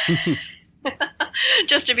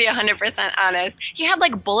 Just to be 100% honest. He had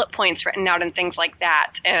like bullet points written out and things like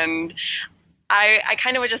that, and I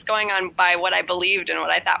kind of was just going on by what I believed and what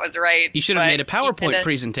I thought was right. You should have made a PowerPoint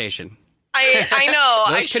presentation. I know.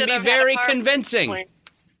 Those can be very convincing.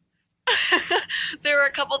 There were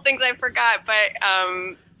a couple things I forgot, but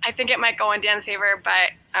I think it might go in Dan's favor.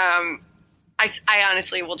 But I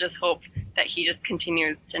honestly will just hope that he just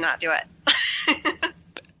continues to not do it.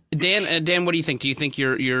 Dan, what do you think? Do you think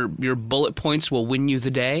your bullet points will win you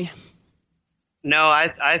the day? No,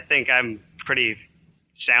 I think I'm pretty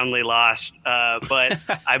soundly lost. But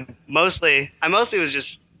I mostly was just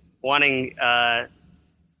wanting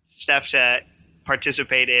Steph to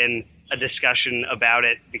participate in a discussion about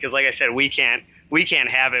it, because like I said, we can't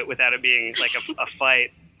have it without it being like a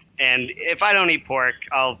fight. And if I don't eat pork,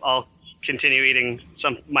 I'll continue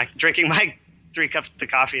drinking my 3 cups of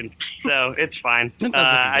coffee, and so it's fine. That sounds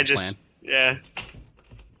like a good plan.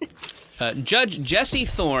 Yeah. Judge Jesse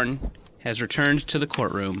Thorn has returned to the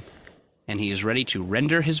courtroom, and he is ready to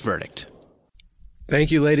render his verdict.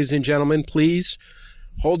 Thank you, ladies and gentlemen. Please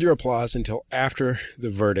hold your applause until after the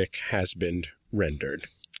verdict has been rendered.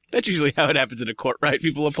 That's usually how it happens in a court, right?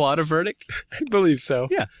 People applaud a verdict? I believe so.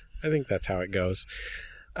 Yeah. I think that's how it goes.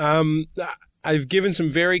 I've given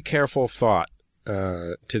some very careful thought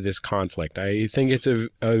to this conflict. I think it's a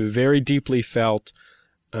very deeply felt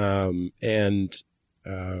and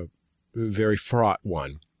very fraught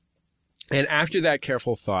one. And after that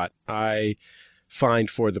careful thought, I find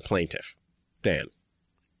for the plaintiff, Dan.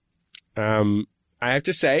 I have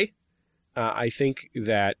to say, I think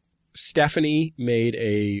that Stephanie made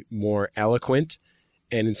a more eloquent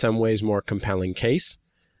and in some ways more compelling case.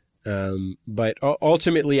 But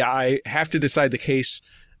ultimately, I have to decide the case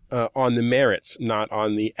on the merits, not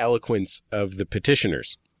on the eloquence of the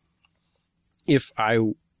petitioners. If I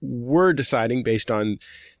were deciding based on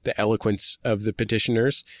the eloquence of the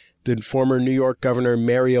petitioners, the former New York Governor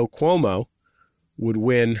Mario Cuomo would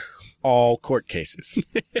win all court cases.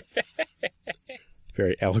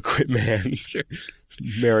 Very eloquent man. Sure.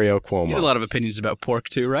 Mario Cuomo. He has a lot of opinions about pork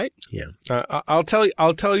too, right? Yeah. I'll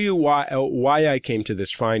tell you why I came to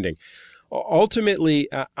this finding. Ultimately,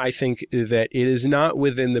 I think that it is not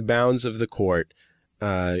within the bounds of the court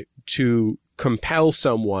to compel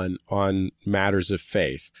someone on matters of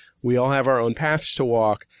faith. We all have our own paths to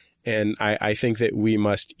walk, and I think that we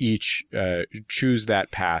must each choose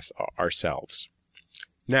that path ourselves.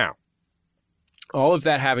 Now, all of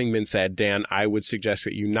that having been said, Dan, I would suggest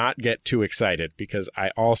that you not get too excited, because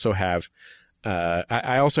I also have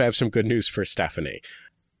some good news for Stephanie.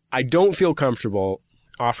 I don't feel comfortable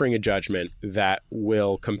offering a judgment that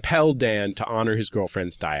will compel Dan to honor his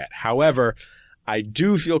girlfriend's diet. However, I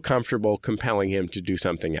do feel comfortable compelling him to do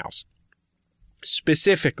something else.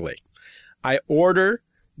 Specifically, I order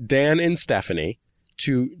Dan and Stephanie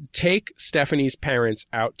to take Stephanie's parents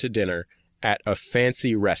out to dinner at a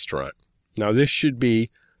fancy restaurant. Now, this should be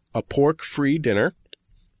a pork-free dinner,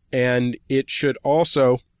 and it should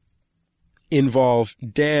also involve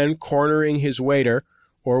Dan cornering his waiter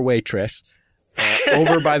or waitress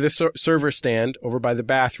over by the server stand, over by the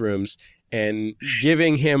bathrooms, and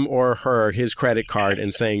giving him or her his credit card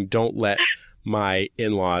and saying, "Don't let my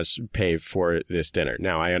in-laws pay for this dinner."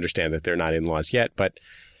 Now, I understand that they're not in-laws yet, but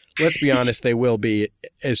let's be honest, they will be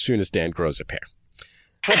as soon as Dan grows a pair.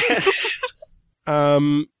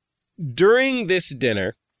 During this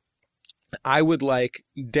dinner, I would like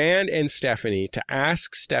Dan and Stephanie to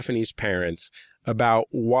ask Stephanie's parents about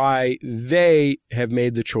why they have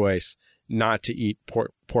made the choice not to eat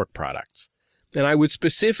pork products. And I would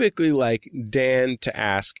specifically like Dan to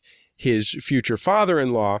ask his future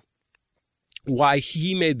father-in-law why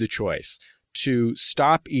he made the choice to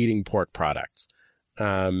stop eating pork products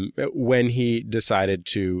when he decided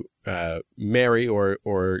to marry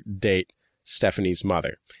or date Stephanie's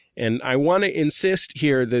mother. And I want to insist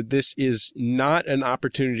here that this is not an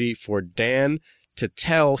opportunity for Dan to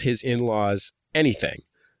tell his in-laws anything,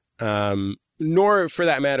 nor, for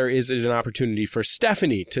that matter, is it an opportunity for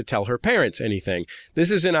Stephanie to tell her parents anything.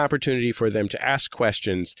 This is an opportunity for them to ask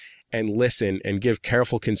questions and listen and give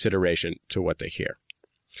careful consideration to what they hear.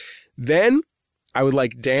 Then I would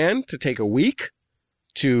like Dan to take a week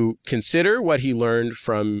to consider what he learned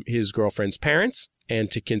from his girlfriend's parents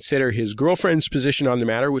and to consider his girlfriend's position on the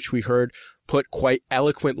matter, which we heard put quite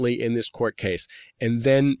eloquently in this court case, and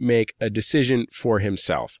then make a decision for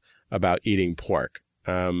himself about eating pork.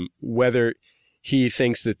 Whether he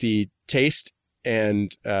thinks that the taste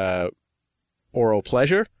and oral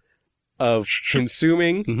pleasure of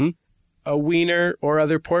consuming a wiener or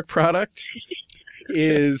other pork product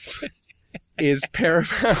is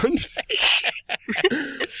paramount,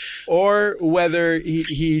 or whether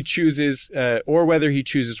he chooses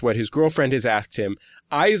what his girlfriend has asked him,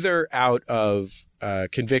 either out of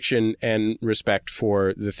conviction and respect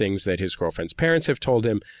for the things that his girlfriend's parents have told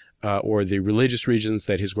him, or the religious reasons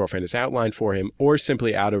that his girlfriend has outlined for him, or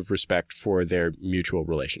simply out of respect for their mutual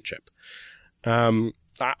relationship. I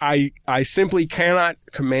simply cannot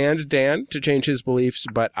command Dan to change his beliefs,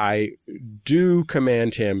 but I do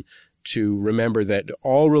command him to remember that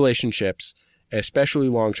all relationships, especially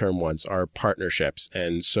long-term ones, are partnerships.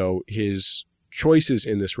 And so his choices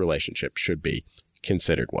in this relationship should be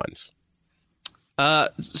considered ones.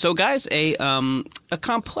 So guys, a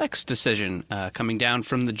complex decision coming down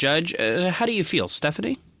from the judge. How do you feel,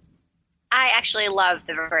 Stephanie? I actually love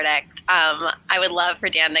the verdict. I would love for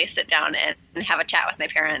Dan to sit down and have a chat with my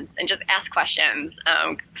parents and just ask questions,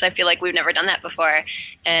 because I feel like we've never done that before,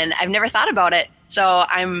 and I've never thought about it. So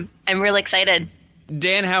I'm really excited.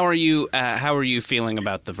 Dan, how are you feeling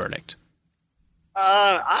about the verdict?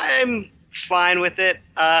 I'm fine with it.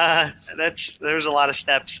 There's a lot of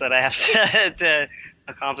steps that I have to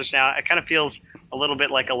accomplish now. It kind of feels a little bit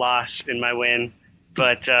like a loss in my win.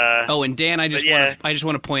 But and Dan, I just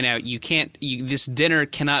want to point out, this dinner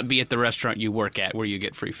cannot be at the restaurant you work at where you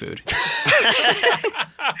get free food.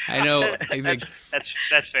 I know. I think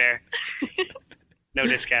that's fair. No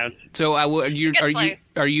discounts. So are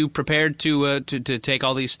you prepared to take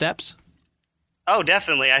all these steps? Oh,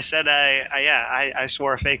 definitely. I said I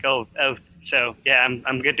swore a fake oath. So yeah,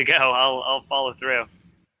 I'm good to go. I'll follow through.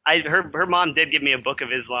 Her mom did give me a book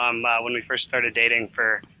of Islam when we first started dating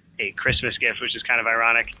for a Christmas gift, which is kind of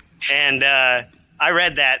ironic. And I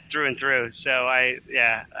read that through and through. So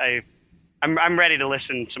I'm ready to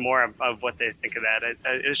listen to more of what they think of that.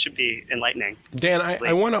 It should be enlightening. Dan,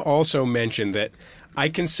 I want to also mention that I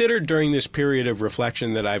considered during this period of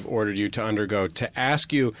reflection that I've ordered you to undergo to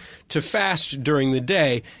ask you to fast during the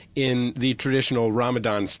day in the traditional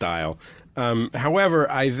Ramadan style. However,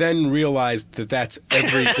 I then realized that that's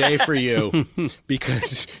every day for you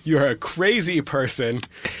because you're a crazy person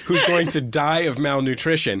who's going to die of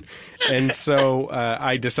malnutrition. And so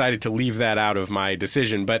I decided to leave that out of my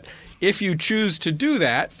decision. But if you choose to do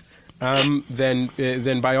that,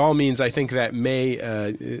 then by all means, I think that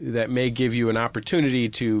may give you an opportunity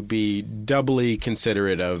to be doubly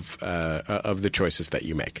considerate of the choices that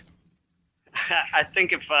you make. I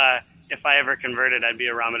think if I ever converted, I'd be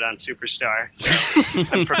a Ramadan superstar. So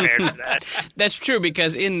I'm prepared for that. That's true,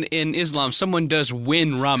 because in Islam, someone does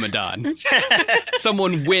win Ramadan.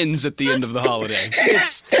 Someone wins at the end of the holiday.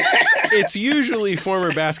 It's usually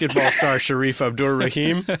former basketball star Sharif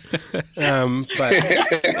Abdur-Rahim. But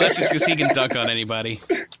that's just because he can dunk on anybody.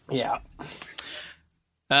 Yeah.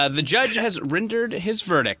 The judge has rendered his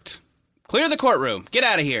verdict. Clear the courtroom. Get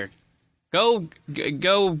out of here. Go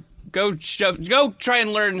try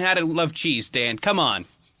and learn how to love cheese, Dan. Come on.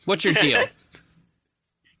 What's your deal?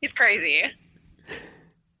 He's crazy.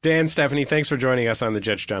 Dan, Stephanie, thanks for joining us on the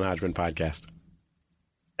Judge John Hodgman podcast.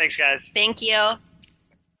 Thanks, guys. Thank you.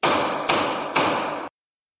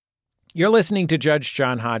 You're listening to Judge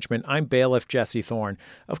John Hodgman. I'm bailiff Jesse Thorne.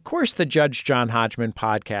 Of course, the Judge John Hodgman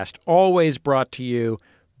podcast, always brought to you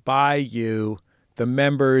by you, the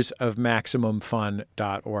members of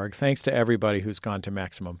MaximumFun.org. Thanks to everybody who's gone to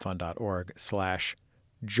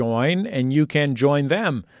MaximumFun.org/join, and you can join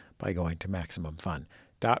them by going to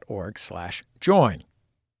MaximumFun.org/join.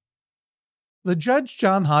 The Judge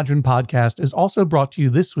John Hodgman podcast is also brought to you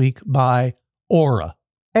this week by Aura.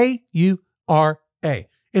 A-U-R-A.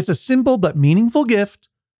 It's a simple but meaningful gift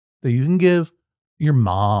that you can give your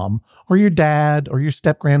mom or your dad or your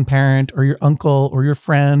step-grandparent or your uncle or your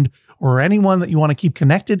friend or anyone that you want to keep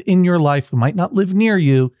connected in your life who might not live near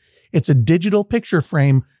you, it's a digital picture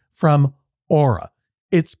frame from Aura.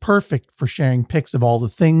 It's perfect for sharing pics of all the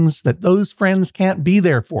things that those friends can't be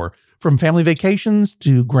there for, from family vacations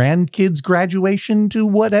to grandkids' graduation to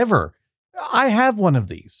whatever. I have one of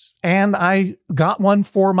these, and I got one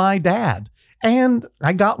for my dad, and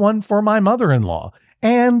I got one for my mother-in-law,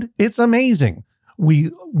 and it's amazing.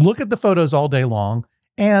 We look at the photos all day long,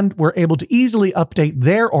 and we're able to easily update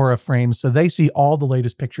their Aura frames so they see all the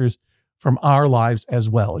latest pictures from our lives as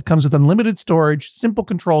well. It comes with unlimited storage, simple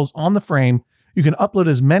controls on the frame. You can upload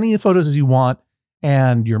as many photos as you want,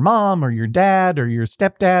 and your mom or your dad or your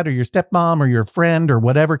stepdad or your stepmom or your friend or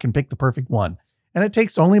whatever can pick the perfect one. And it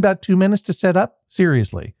takes only about 2 minutes to set up.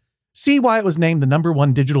 Seriously. See why it was named the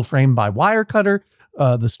 #1 digital frame by Wirecutter,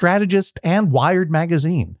 The Strategist, and Wired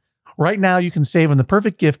Magazine. Right now, you can save on the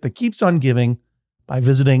perfect gift that keeps on giving by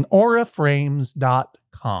visiting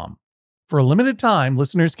auraframes.com. For a limited time,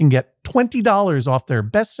 listeners can get $20 off their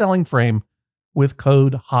best-selling frame with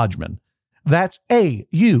code Hodgman. That's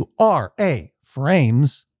AURA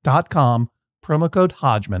frames.com, promo code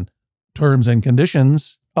Hodgman. Terms and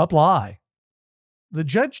conditions apply. The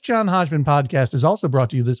Judge John Hodgman podcast is also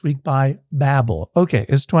brought to you this week by Babbel. Okay,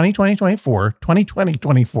 it's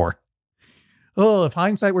 2020-24. Oh, if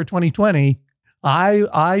hindsight were 2020,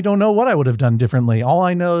 I don't know what I would have done differently. All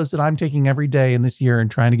I know is that I'm taking every day in this year and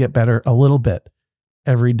trying to get better a little bit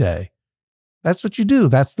every day. That's what you do.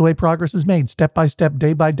 That's the way progress is made, step by step,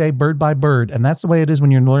 day by day, bird by bird. And that's the way it is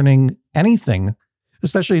when you're learning anything,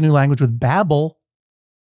 especially a new language with Babbel.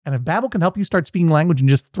 And if Babbel can help you start speaking language in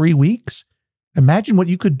just 3 weeks, imagine what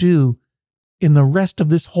you could do in the rest of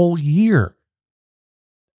this whole year.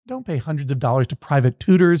 Don't pay hundreds of dollars to private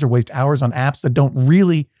tutors or waste hours on apps that don't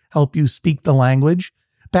really help you speak the language.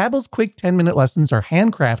 Babbel's quick 10-minute lessons are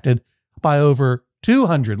handcrafted by over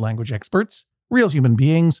 200 language experts, real human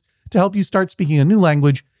beings, to help you start speaking a new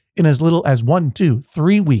language in as little as 1, 2,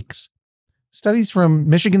 3 weeks. Studies from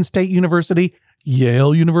Michigan State University,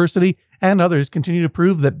 Yale University, and others continue to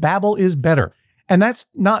prove that Babbel is better. And that's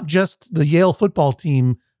not just the Yale football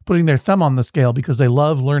team putting their thumb on the scale because they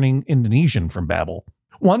love learning Indonesian from Babbel.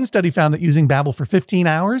 One study found that using Babbel for 15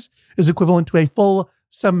 hours is equivalent to a full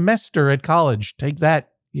semester at college. Take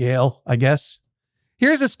that, Yale, I guess.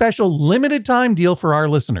 Here's a special limited time deal for our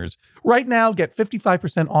listeners. Right now, get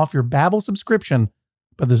 55% off your Babbel subscription,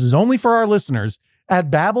 but this is only for our listeners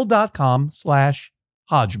at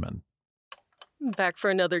babbel.com/Hodgman. Back for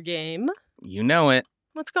another game. You know it.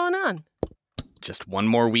 What's going on? Just one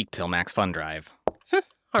more week till Max Fun Drive.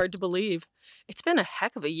 Hard to believe. It's been a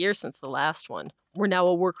heck of a year since the last one. We're now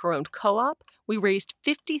a worker-owned co-op. We raised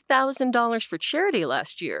 $50,000 for charity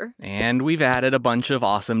last year. And we've added a bunch of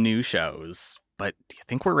awesome new shows. But do you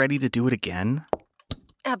think we're ready to do it again?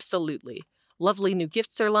 Absolutely. Lovely new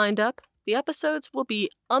gifts are lined up. The episodes will be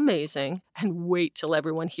amazing. And wait till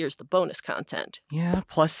everyone hears the bonus content. Yeah,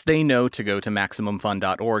 plus they know to go to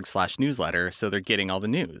MaximumFun.org/newsletter, so they're getting all the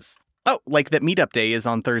news. Oh, like that meetup day is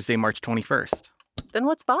on Thursday, March 21st. Then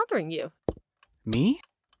what's bothering you? Me?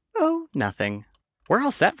 Oh, nothing. We're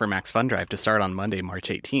all set for Max Fun Drive to start on Monday, March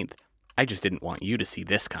 18th. I just didn't want you to see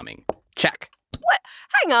this coming. Check. What?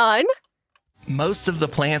 Hang on. Most of the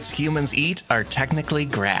plants humans eat are technically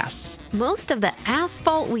grass. Most of the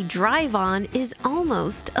asphalt we drive on is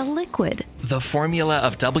almost a liquid. The formula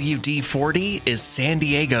of WD-40 is San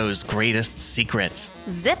Diego's greatest secret.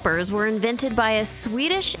 Zippers were invented by a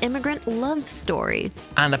Swedish immigrant love story.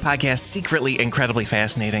 On the podcast Secretly Incredibly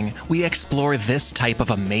Fascinating, we explore this type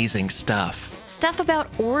of amazing stuff. Stuff about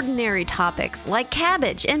ordinary topics like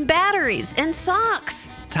cabbage and batteries and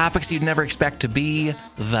socks. Topics you'd never expect to be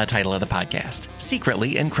the title of the podcast.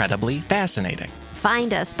 Secretly Incredibly Fascinating.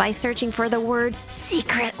 Find us by searching for the word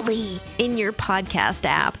secretly in your podcast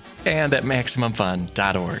app. And at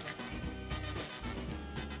MaximumFun.org.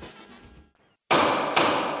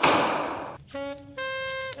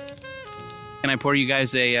 Can I pour you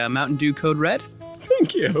guys a Mountain Dew Code Red?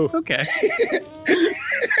 Thank you. Okay.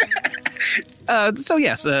 So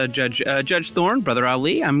yes, Judge Thorne, Brother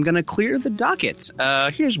Ali, I'm going to clear the docket.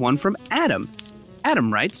 Here's one from Adam.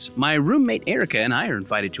 Adam writes, my roommate Erica and I are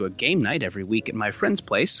invited to a game night every week at my friend's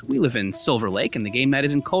place. We live in Silver Lake, and the game night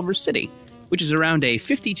is in Culver City, which is around a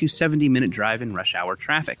 50 to 70-minute drive in rush hour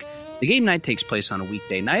traffic. The game night takes place on a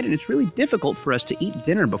weekday night, and it's really difficult for us to eat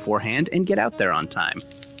dinner beforehand and get out there on time.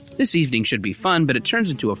 This evening should be fun, but it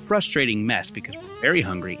turns into a frustrating mess because we're very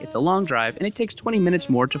hungry, it's a long drive, and it takes 20 minutes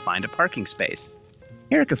more to find a parking space.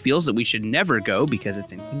 Erica feels that we should never go because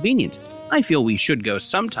it's inconvenient. I feel we should go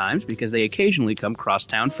sometimes because they occasionally come cross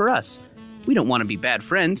town for us. We don't want to be bad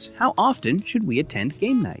friends. How often should we attend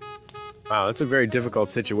game night? Wow, that's a very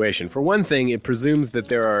difficult situation. For one thing, it presumes that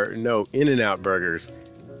there are no In-N-Out burgers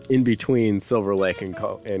in between Silver Lake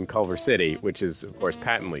and Culver City, which is, of course,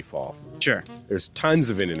 patently false. Sure. There's tons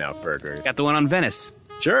of In-N-Out burgers. Got the one on Venice.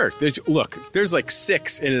 Sure. There's like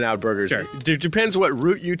 6 In-N-Out burgers. Sure. It depends what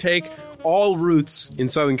route you take. All routes in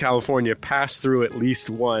Southern California pass through at least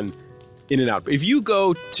one In-N-Out. If you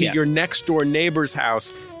go to your next door neighbor's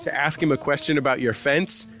house to ask him a question about your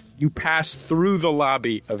fence, you pass through the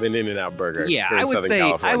lobby of an In-N-Out burger. Yeah, I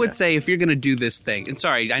would say if you're going to do this thing, and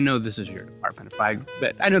sorry, I know this is your department,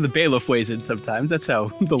 but I know the bailiff weighs in sometimes. That's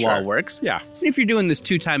how the law works. Yeah. And if you're doing this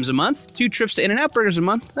 2 times a month, 2 trips to In-N-Out burgers a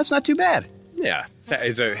month, that's not too bad. Yeah,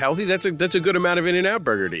 it's a healthy. That's a good amount of In-N-Out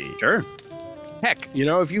burger to eat. Sure. Heck,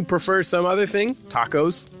 if you prefer some other thing,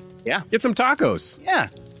 tacos. Yeah. Get some tacos. Yeah.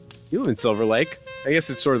 You live in Silver Lake. I guess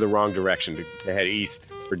it's sort of the wrong direction to head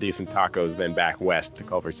east for decent tacos, then back west to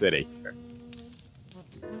Culver City. Sure.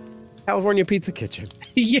 California Pizza Kitchen.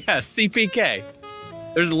 Yeah, CPK.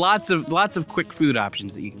 There's lots of quick food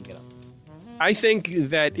options that you can get on. I think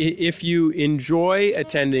that if you enjoy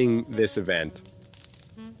attending this event,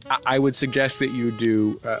 I would suggest that you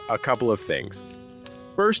do a couple of things.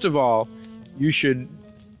 First of all, you should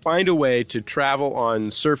find a way to travel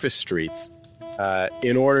on surface streets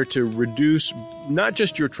in order to reduce not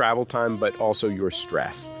just your travel time, but also your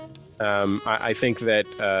stress. I think that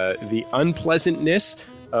the unpleasantness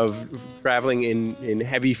of traveling in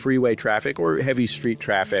heavy freeway traffic or heavy street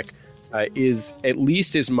traffic is at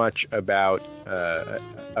least as much about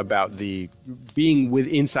the being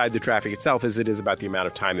inside the traffic itself as it is about the amount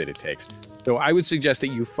of time that it takes. So I would suggest that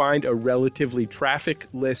you find a relatively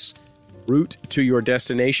traffic-less route to your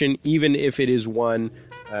destination, even if it is one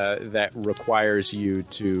that requires you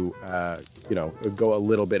to go a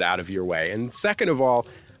little bit out of your way. And second of all,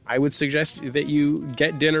 I would suggest that you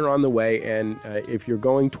get dinner on the way, and if you're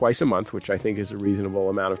going twice a month, which I think is a reasonable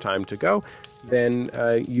amount of time to go, then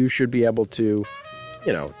you should be able to,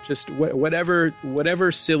 just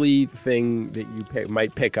whatever silly thing that you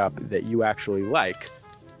might pick up that you actually like,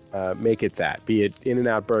 make it that. Be it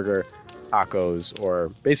In-N-Out burger, tacos, or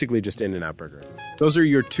basically just In-N-Out burger. Those are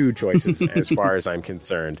your 2 choices as far as I'm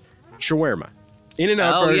concerned. Shawarma.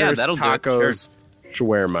 In-N-Out burgers, tacos,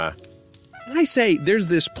 shawarma. I say there's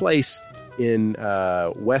this place in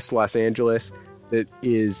West Los Angeles that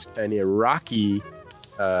is an Iraqi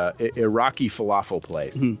falafel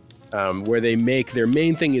place, where they make their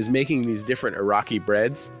main thing is making these different Iraqi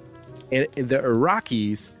breads, and the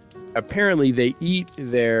Iraqis apparently they eat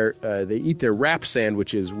their wrap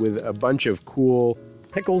sandwiches with a bunch of cool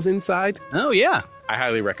pickles inside. Oh yeah, I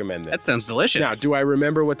highly recommend that. That sounds delicious. Now, do I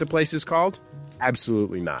remember what the place is called?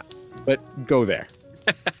 Absolutely not. But go there.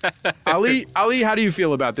 Ali, how do you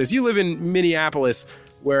feel about this? You live in Minneapolis,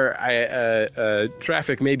 where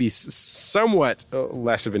traffic may be somewhat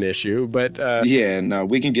less of an issue, but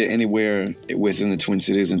we can get anywhere within the Twin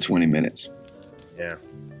Cities in 20 minutes. Yeah.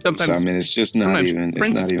 Sometimes, it's just not even.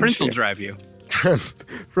 Prince will fair. drive you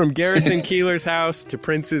from Garrison Keillor's house to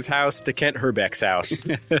Prince's house to Kent Herbeck's house.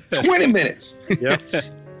 20 minutes.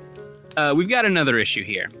 Yeah. We've got another issue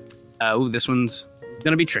here. This one's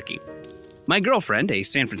going to be tricky. My girlfriend, a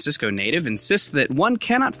San Francisco native, insists that one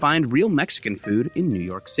cannot find real Mexican food in New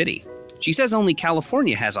York City. She says only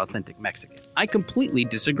California has authentic Mexican. I completely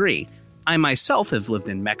disagree. I myself have lived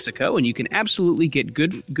in Mexico, and you can absolutely get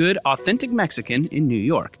good authentic Mexican in New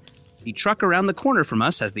York. The truck around the corner from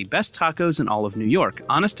us has the best tacos in all of New York.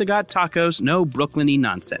 Honest-to-God tacos, no Brooklyn-y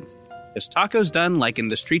nonsense. Just tacos done like in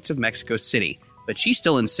the streets of Mexico City. But she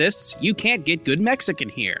still insists you can't get good Mexican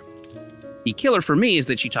here. The killer for me is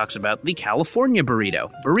that she talks about the California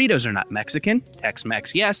burrito. Burritos are not Mexican.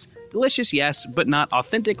 Tex-Mex, yes. Delicious, yes. But not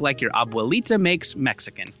authentic like your abuelita makes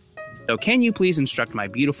Mexican. So can you please instruct my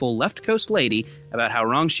beautiful left coast lady about how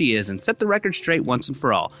wrong she is and set the record straight once and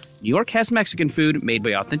for all? New York has Mexican food made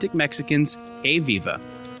by authentic Mexicans. Que viva.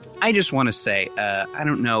 I just want to say, I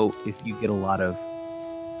don't know if you get a lot of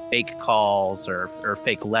fake calls or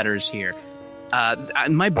fake letters here.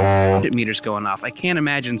 My meter's going off. I can't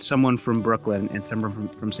imagine someone from Brooklyn and someone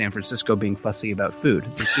from San Francisco being fussy about food.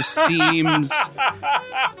 It just seems...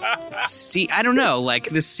 I don't know. Like,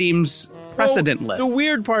 this seems precedentless. Well, the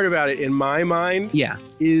weird part about it, in my mind, yeah,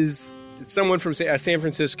 is someone from a San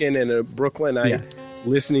Franciscan and a Brooklynite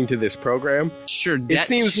listening to this program. Sure, that it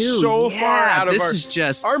seems too. so far out of this is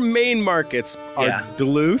just... Our main markets are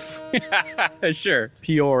Duluth, sure,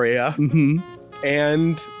 Peoria,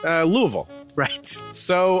 and Louisville. Right.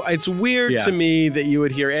 So it's weird to me that you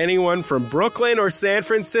would hear anyone from Brooklyn or San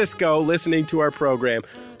Francisco listening to our program.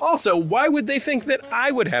 Also, why would they think that I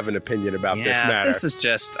would have an opinion about this matter? This is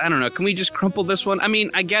just, I don't know. Can we just crumple this one? I mean,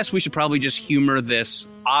 I guess we should probably just humor this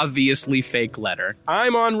obviously fake letter.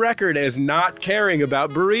 I'm on record as not caring about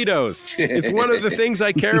burritos. It's one of the things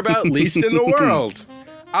I care about least in the world.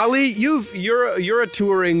 Ali, you're a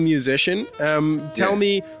touring musician. Tell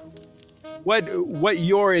me what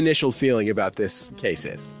your initial feeling about this case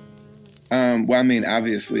is. Well, I mean,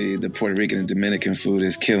 obviously, the Puerto Rican and Dominican food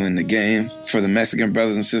is killing the game for the Mexican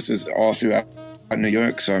brothers and sisters all throughout New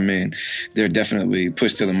York. So, I mean, they're definitely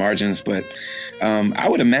pushed to the margins. But I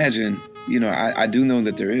would imagine, I do know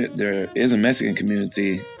that there is a Mexican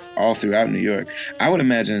community all throughout New York. I would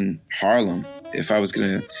imagine Harlem, if I was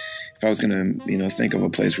gonna, think of a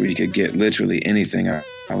place where you could get literally anything,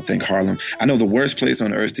 I would think Harlem. I know the worst place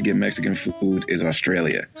on earth to get Mexican food is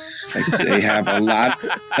Australia. Like, they have a lot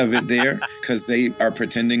of it there because they are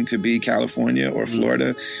pretending to be California or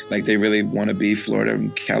Florida. Like, they really want to be Florida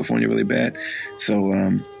and California really bad. So,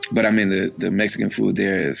 but I mean, the Mexican food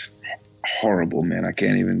there is horrible, man. I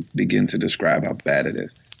can't even begin to describe how bad it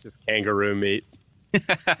is. Just kangaroo meat.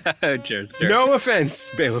 Sure. No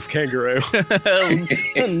offense, Bailiff Kangaroo.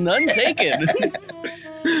 None taken.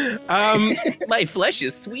 My flesh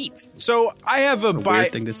is sweet. So I have a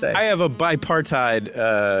weird thing to say. I have a bipartite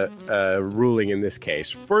ruling in this case.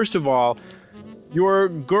 First of all, your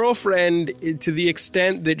girlfriend, to the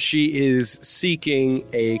extent that she is seeking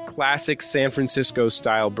a classic San Francisco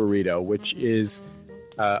style burrito, which is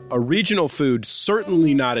a regional food,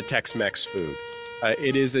 certainly not a Tex-Mex food.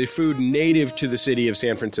 It is a food native to the city of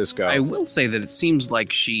San Francisco. I will say that it seems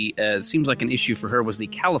like seems like an issue for her was the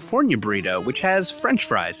California burrito, which has French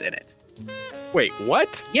fries in it. Wait,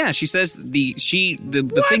 what? Yeah, she says the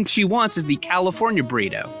thing she wants is the California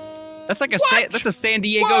burrito. That's like that's a San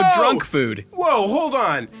Diego drunk food. Whoa, hold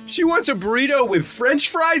on. She wants a burrito with French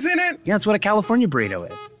fries in it? Yeah, that's what a California burrito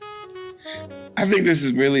is. I think this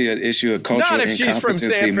is really an issue of cultural Not if she's from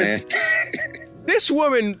San man. This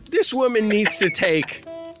woman needs to take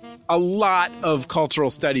a lot of cultural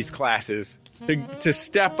studies classes to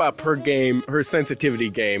step up her game, her sensitivity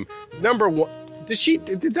game. Number one,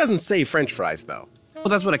 it doesn't say French fries though. Well,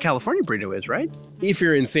 that's what a California burrito is, right? If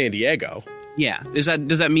you're in San Diego. Yeah. Does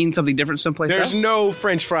that mean something different someplace else? There's no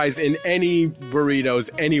French fries in any burritos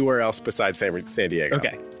anywhere else besides San Diego.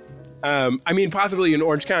 Okay. I mean, possibly in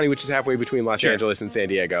Orange County, which is halfway between Los Angeles and San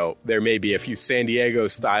Diego, there may be a few San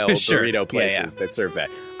Diego-style burrito places that serve that.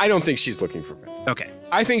 I don't think she's looking for that. Okay.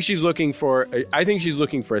 I think she's looking for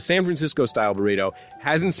a San Francisco-style burrito.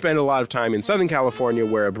 Hasn't spent a lot of time in Southern California,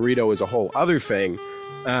 where a burrito is a whole other thing,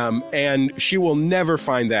 and she will never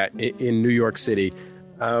find that in New York City.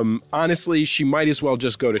 Honestly, she might as well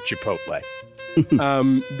just go to Chipotle.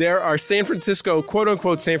 There are San Francisco,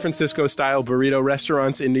 quote-unquote San Francisco-style burrito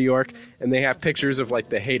restaurants in New York, and they have pictures of, like,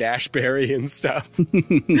 the Haight-Ashbury and stuff.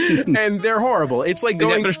 And they're horrible. It's like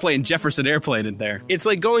they're playing Jefferson Airplane in there. It's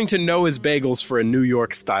like going to Noah's Bagels for a New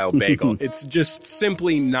York-style bagel. It's just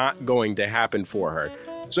simply not going to happen for her.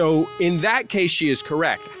 So in that case, she is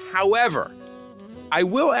correct. However, I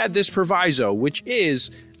will add this proviso, which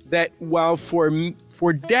is that while for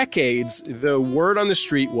decades, the word on the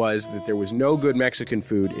street was that there was no good Mexican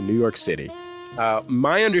food in New York City.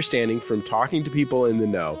 My understanding from talking to people in the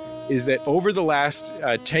know is that over the last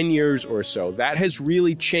 10 years or so, that has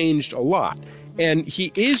really changed a lot. And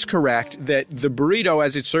he is correct that the burrito,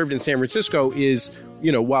 as it's served in San Francisco, is,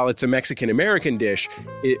 while it's a Mexican-American dish,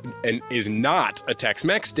 and is not a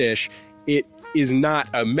Tex-Mex dish, it is not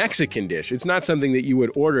a Mexican dish. It's not something that you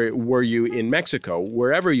would order were you in Mexico,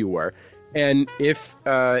 wherever you were. And if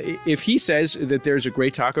he says that there's a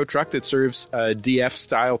great taco truck that serves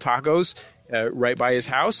DF-style tacos right by his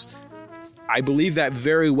house, I believe that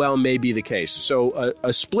very well may be the case. So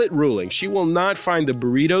a split ruling. She will not find the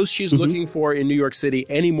burritos she's looking for in New York City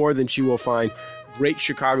any more than she will find great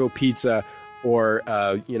Chicago pizza or,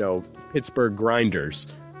 Pittsburgh grinders.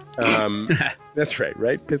 That's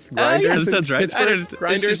right? Pittsburgh grinders. Yes, that's right. Pittsburgh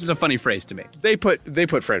grinders. This is a funny phrase to me. They put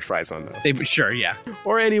French fries on those. Sure, yeah.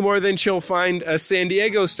 Or any more than she'll find a San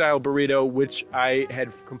Diego style burrito, which I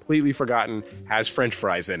had completely forgotten has French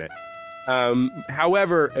fries in it.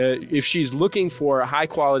 However, if she's looking for high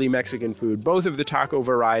quality Mexican food, both of the taco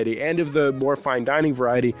variety and of the more fine dining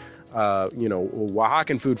variety,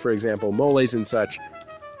 Oaxacan food, for example, moles and such,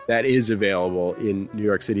 that is available in New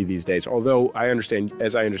York City these days. Although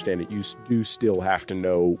as I understand it, you do still have to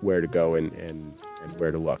know where to go and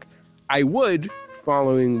where to look. I would,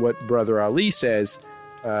 following what Brother Ali says,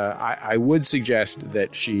 I would suggest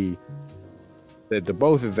that she that the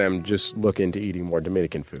both of them just look into eating more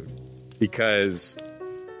Dominican food, because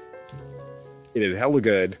it is hella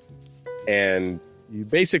good, and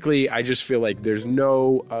I just feel like there's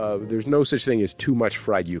no such thing as too much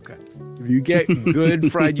fried yuca. If you get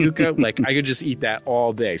good fried yuca, like I could just eat that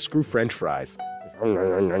all day. Screw French fries.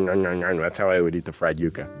 That's how I would eat the fried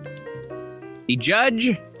yuca. The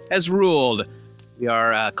judge has ruled. We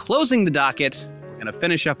are closing the docket. We're going to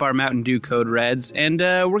finish up our Mountain Dew Code Reds, and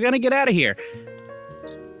we're going to get out of here.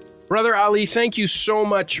 Brother Ali, thank you so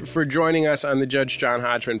much for joining us on the Judge John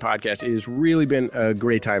Hodgman podcast. It has really been a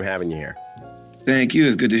great time having you here. Thank you.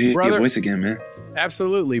 It's good to hear your voice again, man.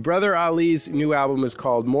 Absolutely. Brother Ali's new album is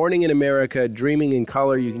called Morning in America, Dreaming in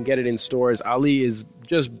Color. You can get it in stores. Ali is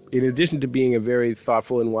just, in addition to being a very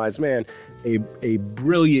thoughtful and wise man, a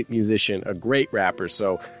brilliant musician, a great rapper.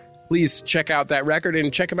 So please check out that record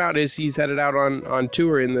and check him out as he's headed out on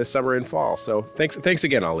tour in the summer and fall. So thanks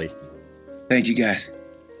again, Ali. Thank you, guys.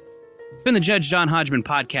 It's been the Judge John Hodgman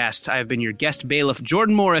podcast. I have been your guest bailiff,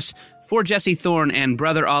 Jordan Morris, for Jesse Thorne and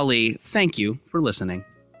Brother Ali. Thank you for listening.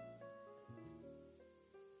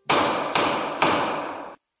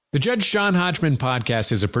 The Judge John Hodgman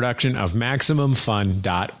podcast is a production of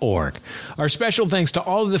MaximumFun.org. Our special thanks to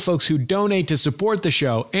all of the folks who donate to support the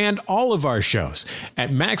show and all of our shows at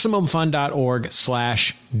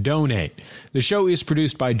MaximumFun.org/donate. The show is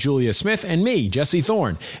produced by Julia Smith and me, Jesse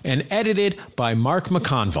Thorne, and edited by Mark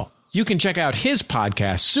McConville. You can check out his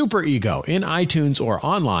podcast, Super Ego, in iTunes or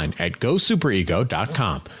online at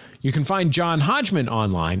GoSuperEgo.com. You can find John Hodgman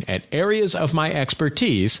online at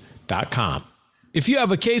areasofmyexpertise.com. If you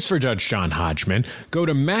have a case for Judge John Hodgman, go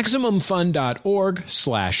to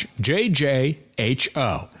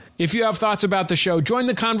MaximumFun.org/JJHO. If you have thoughts about the show, join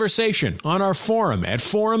the conversation on our forum at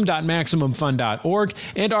forum.MaximumFun.org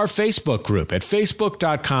and our Facebook group at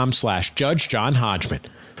Facebook.com/Judge John Hodgman.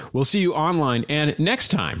 We'll see you online and next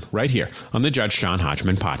time right here on the Judge John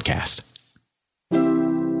Hodgman podcast.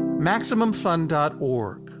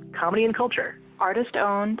 MaximumFun.org. Comedy and culture. Artist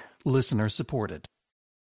owned. Listener supported.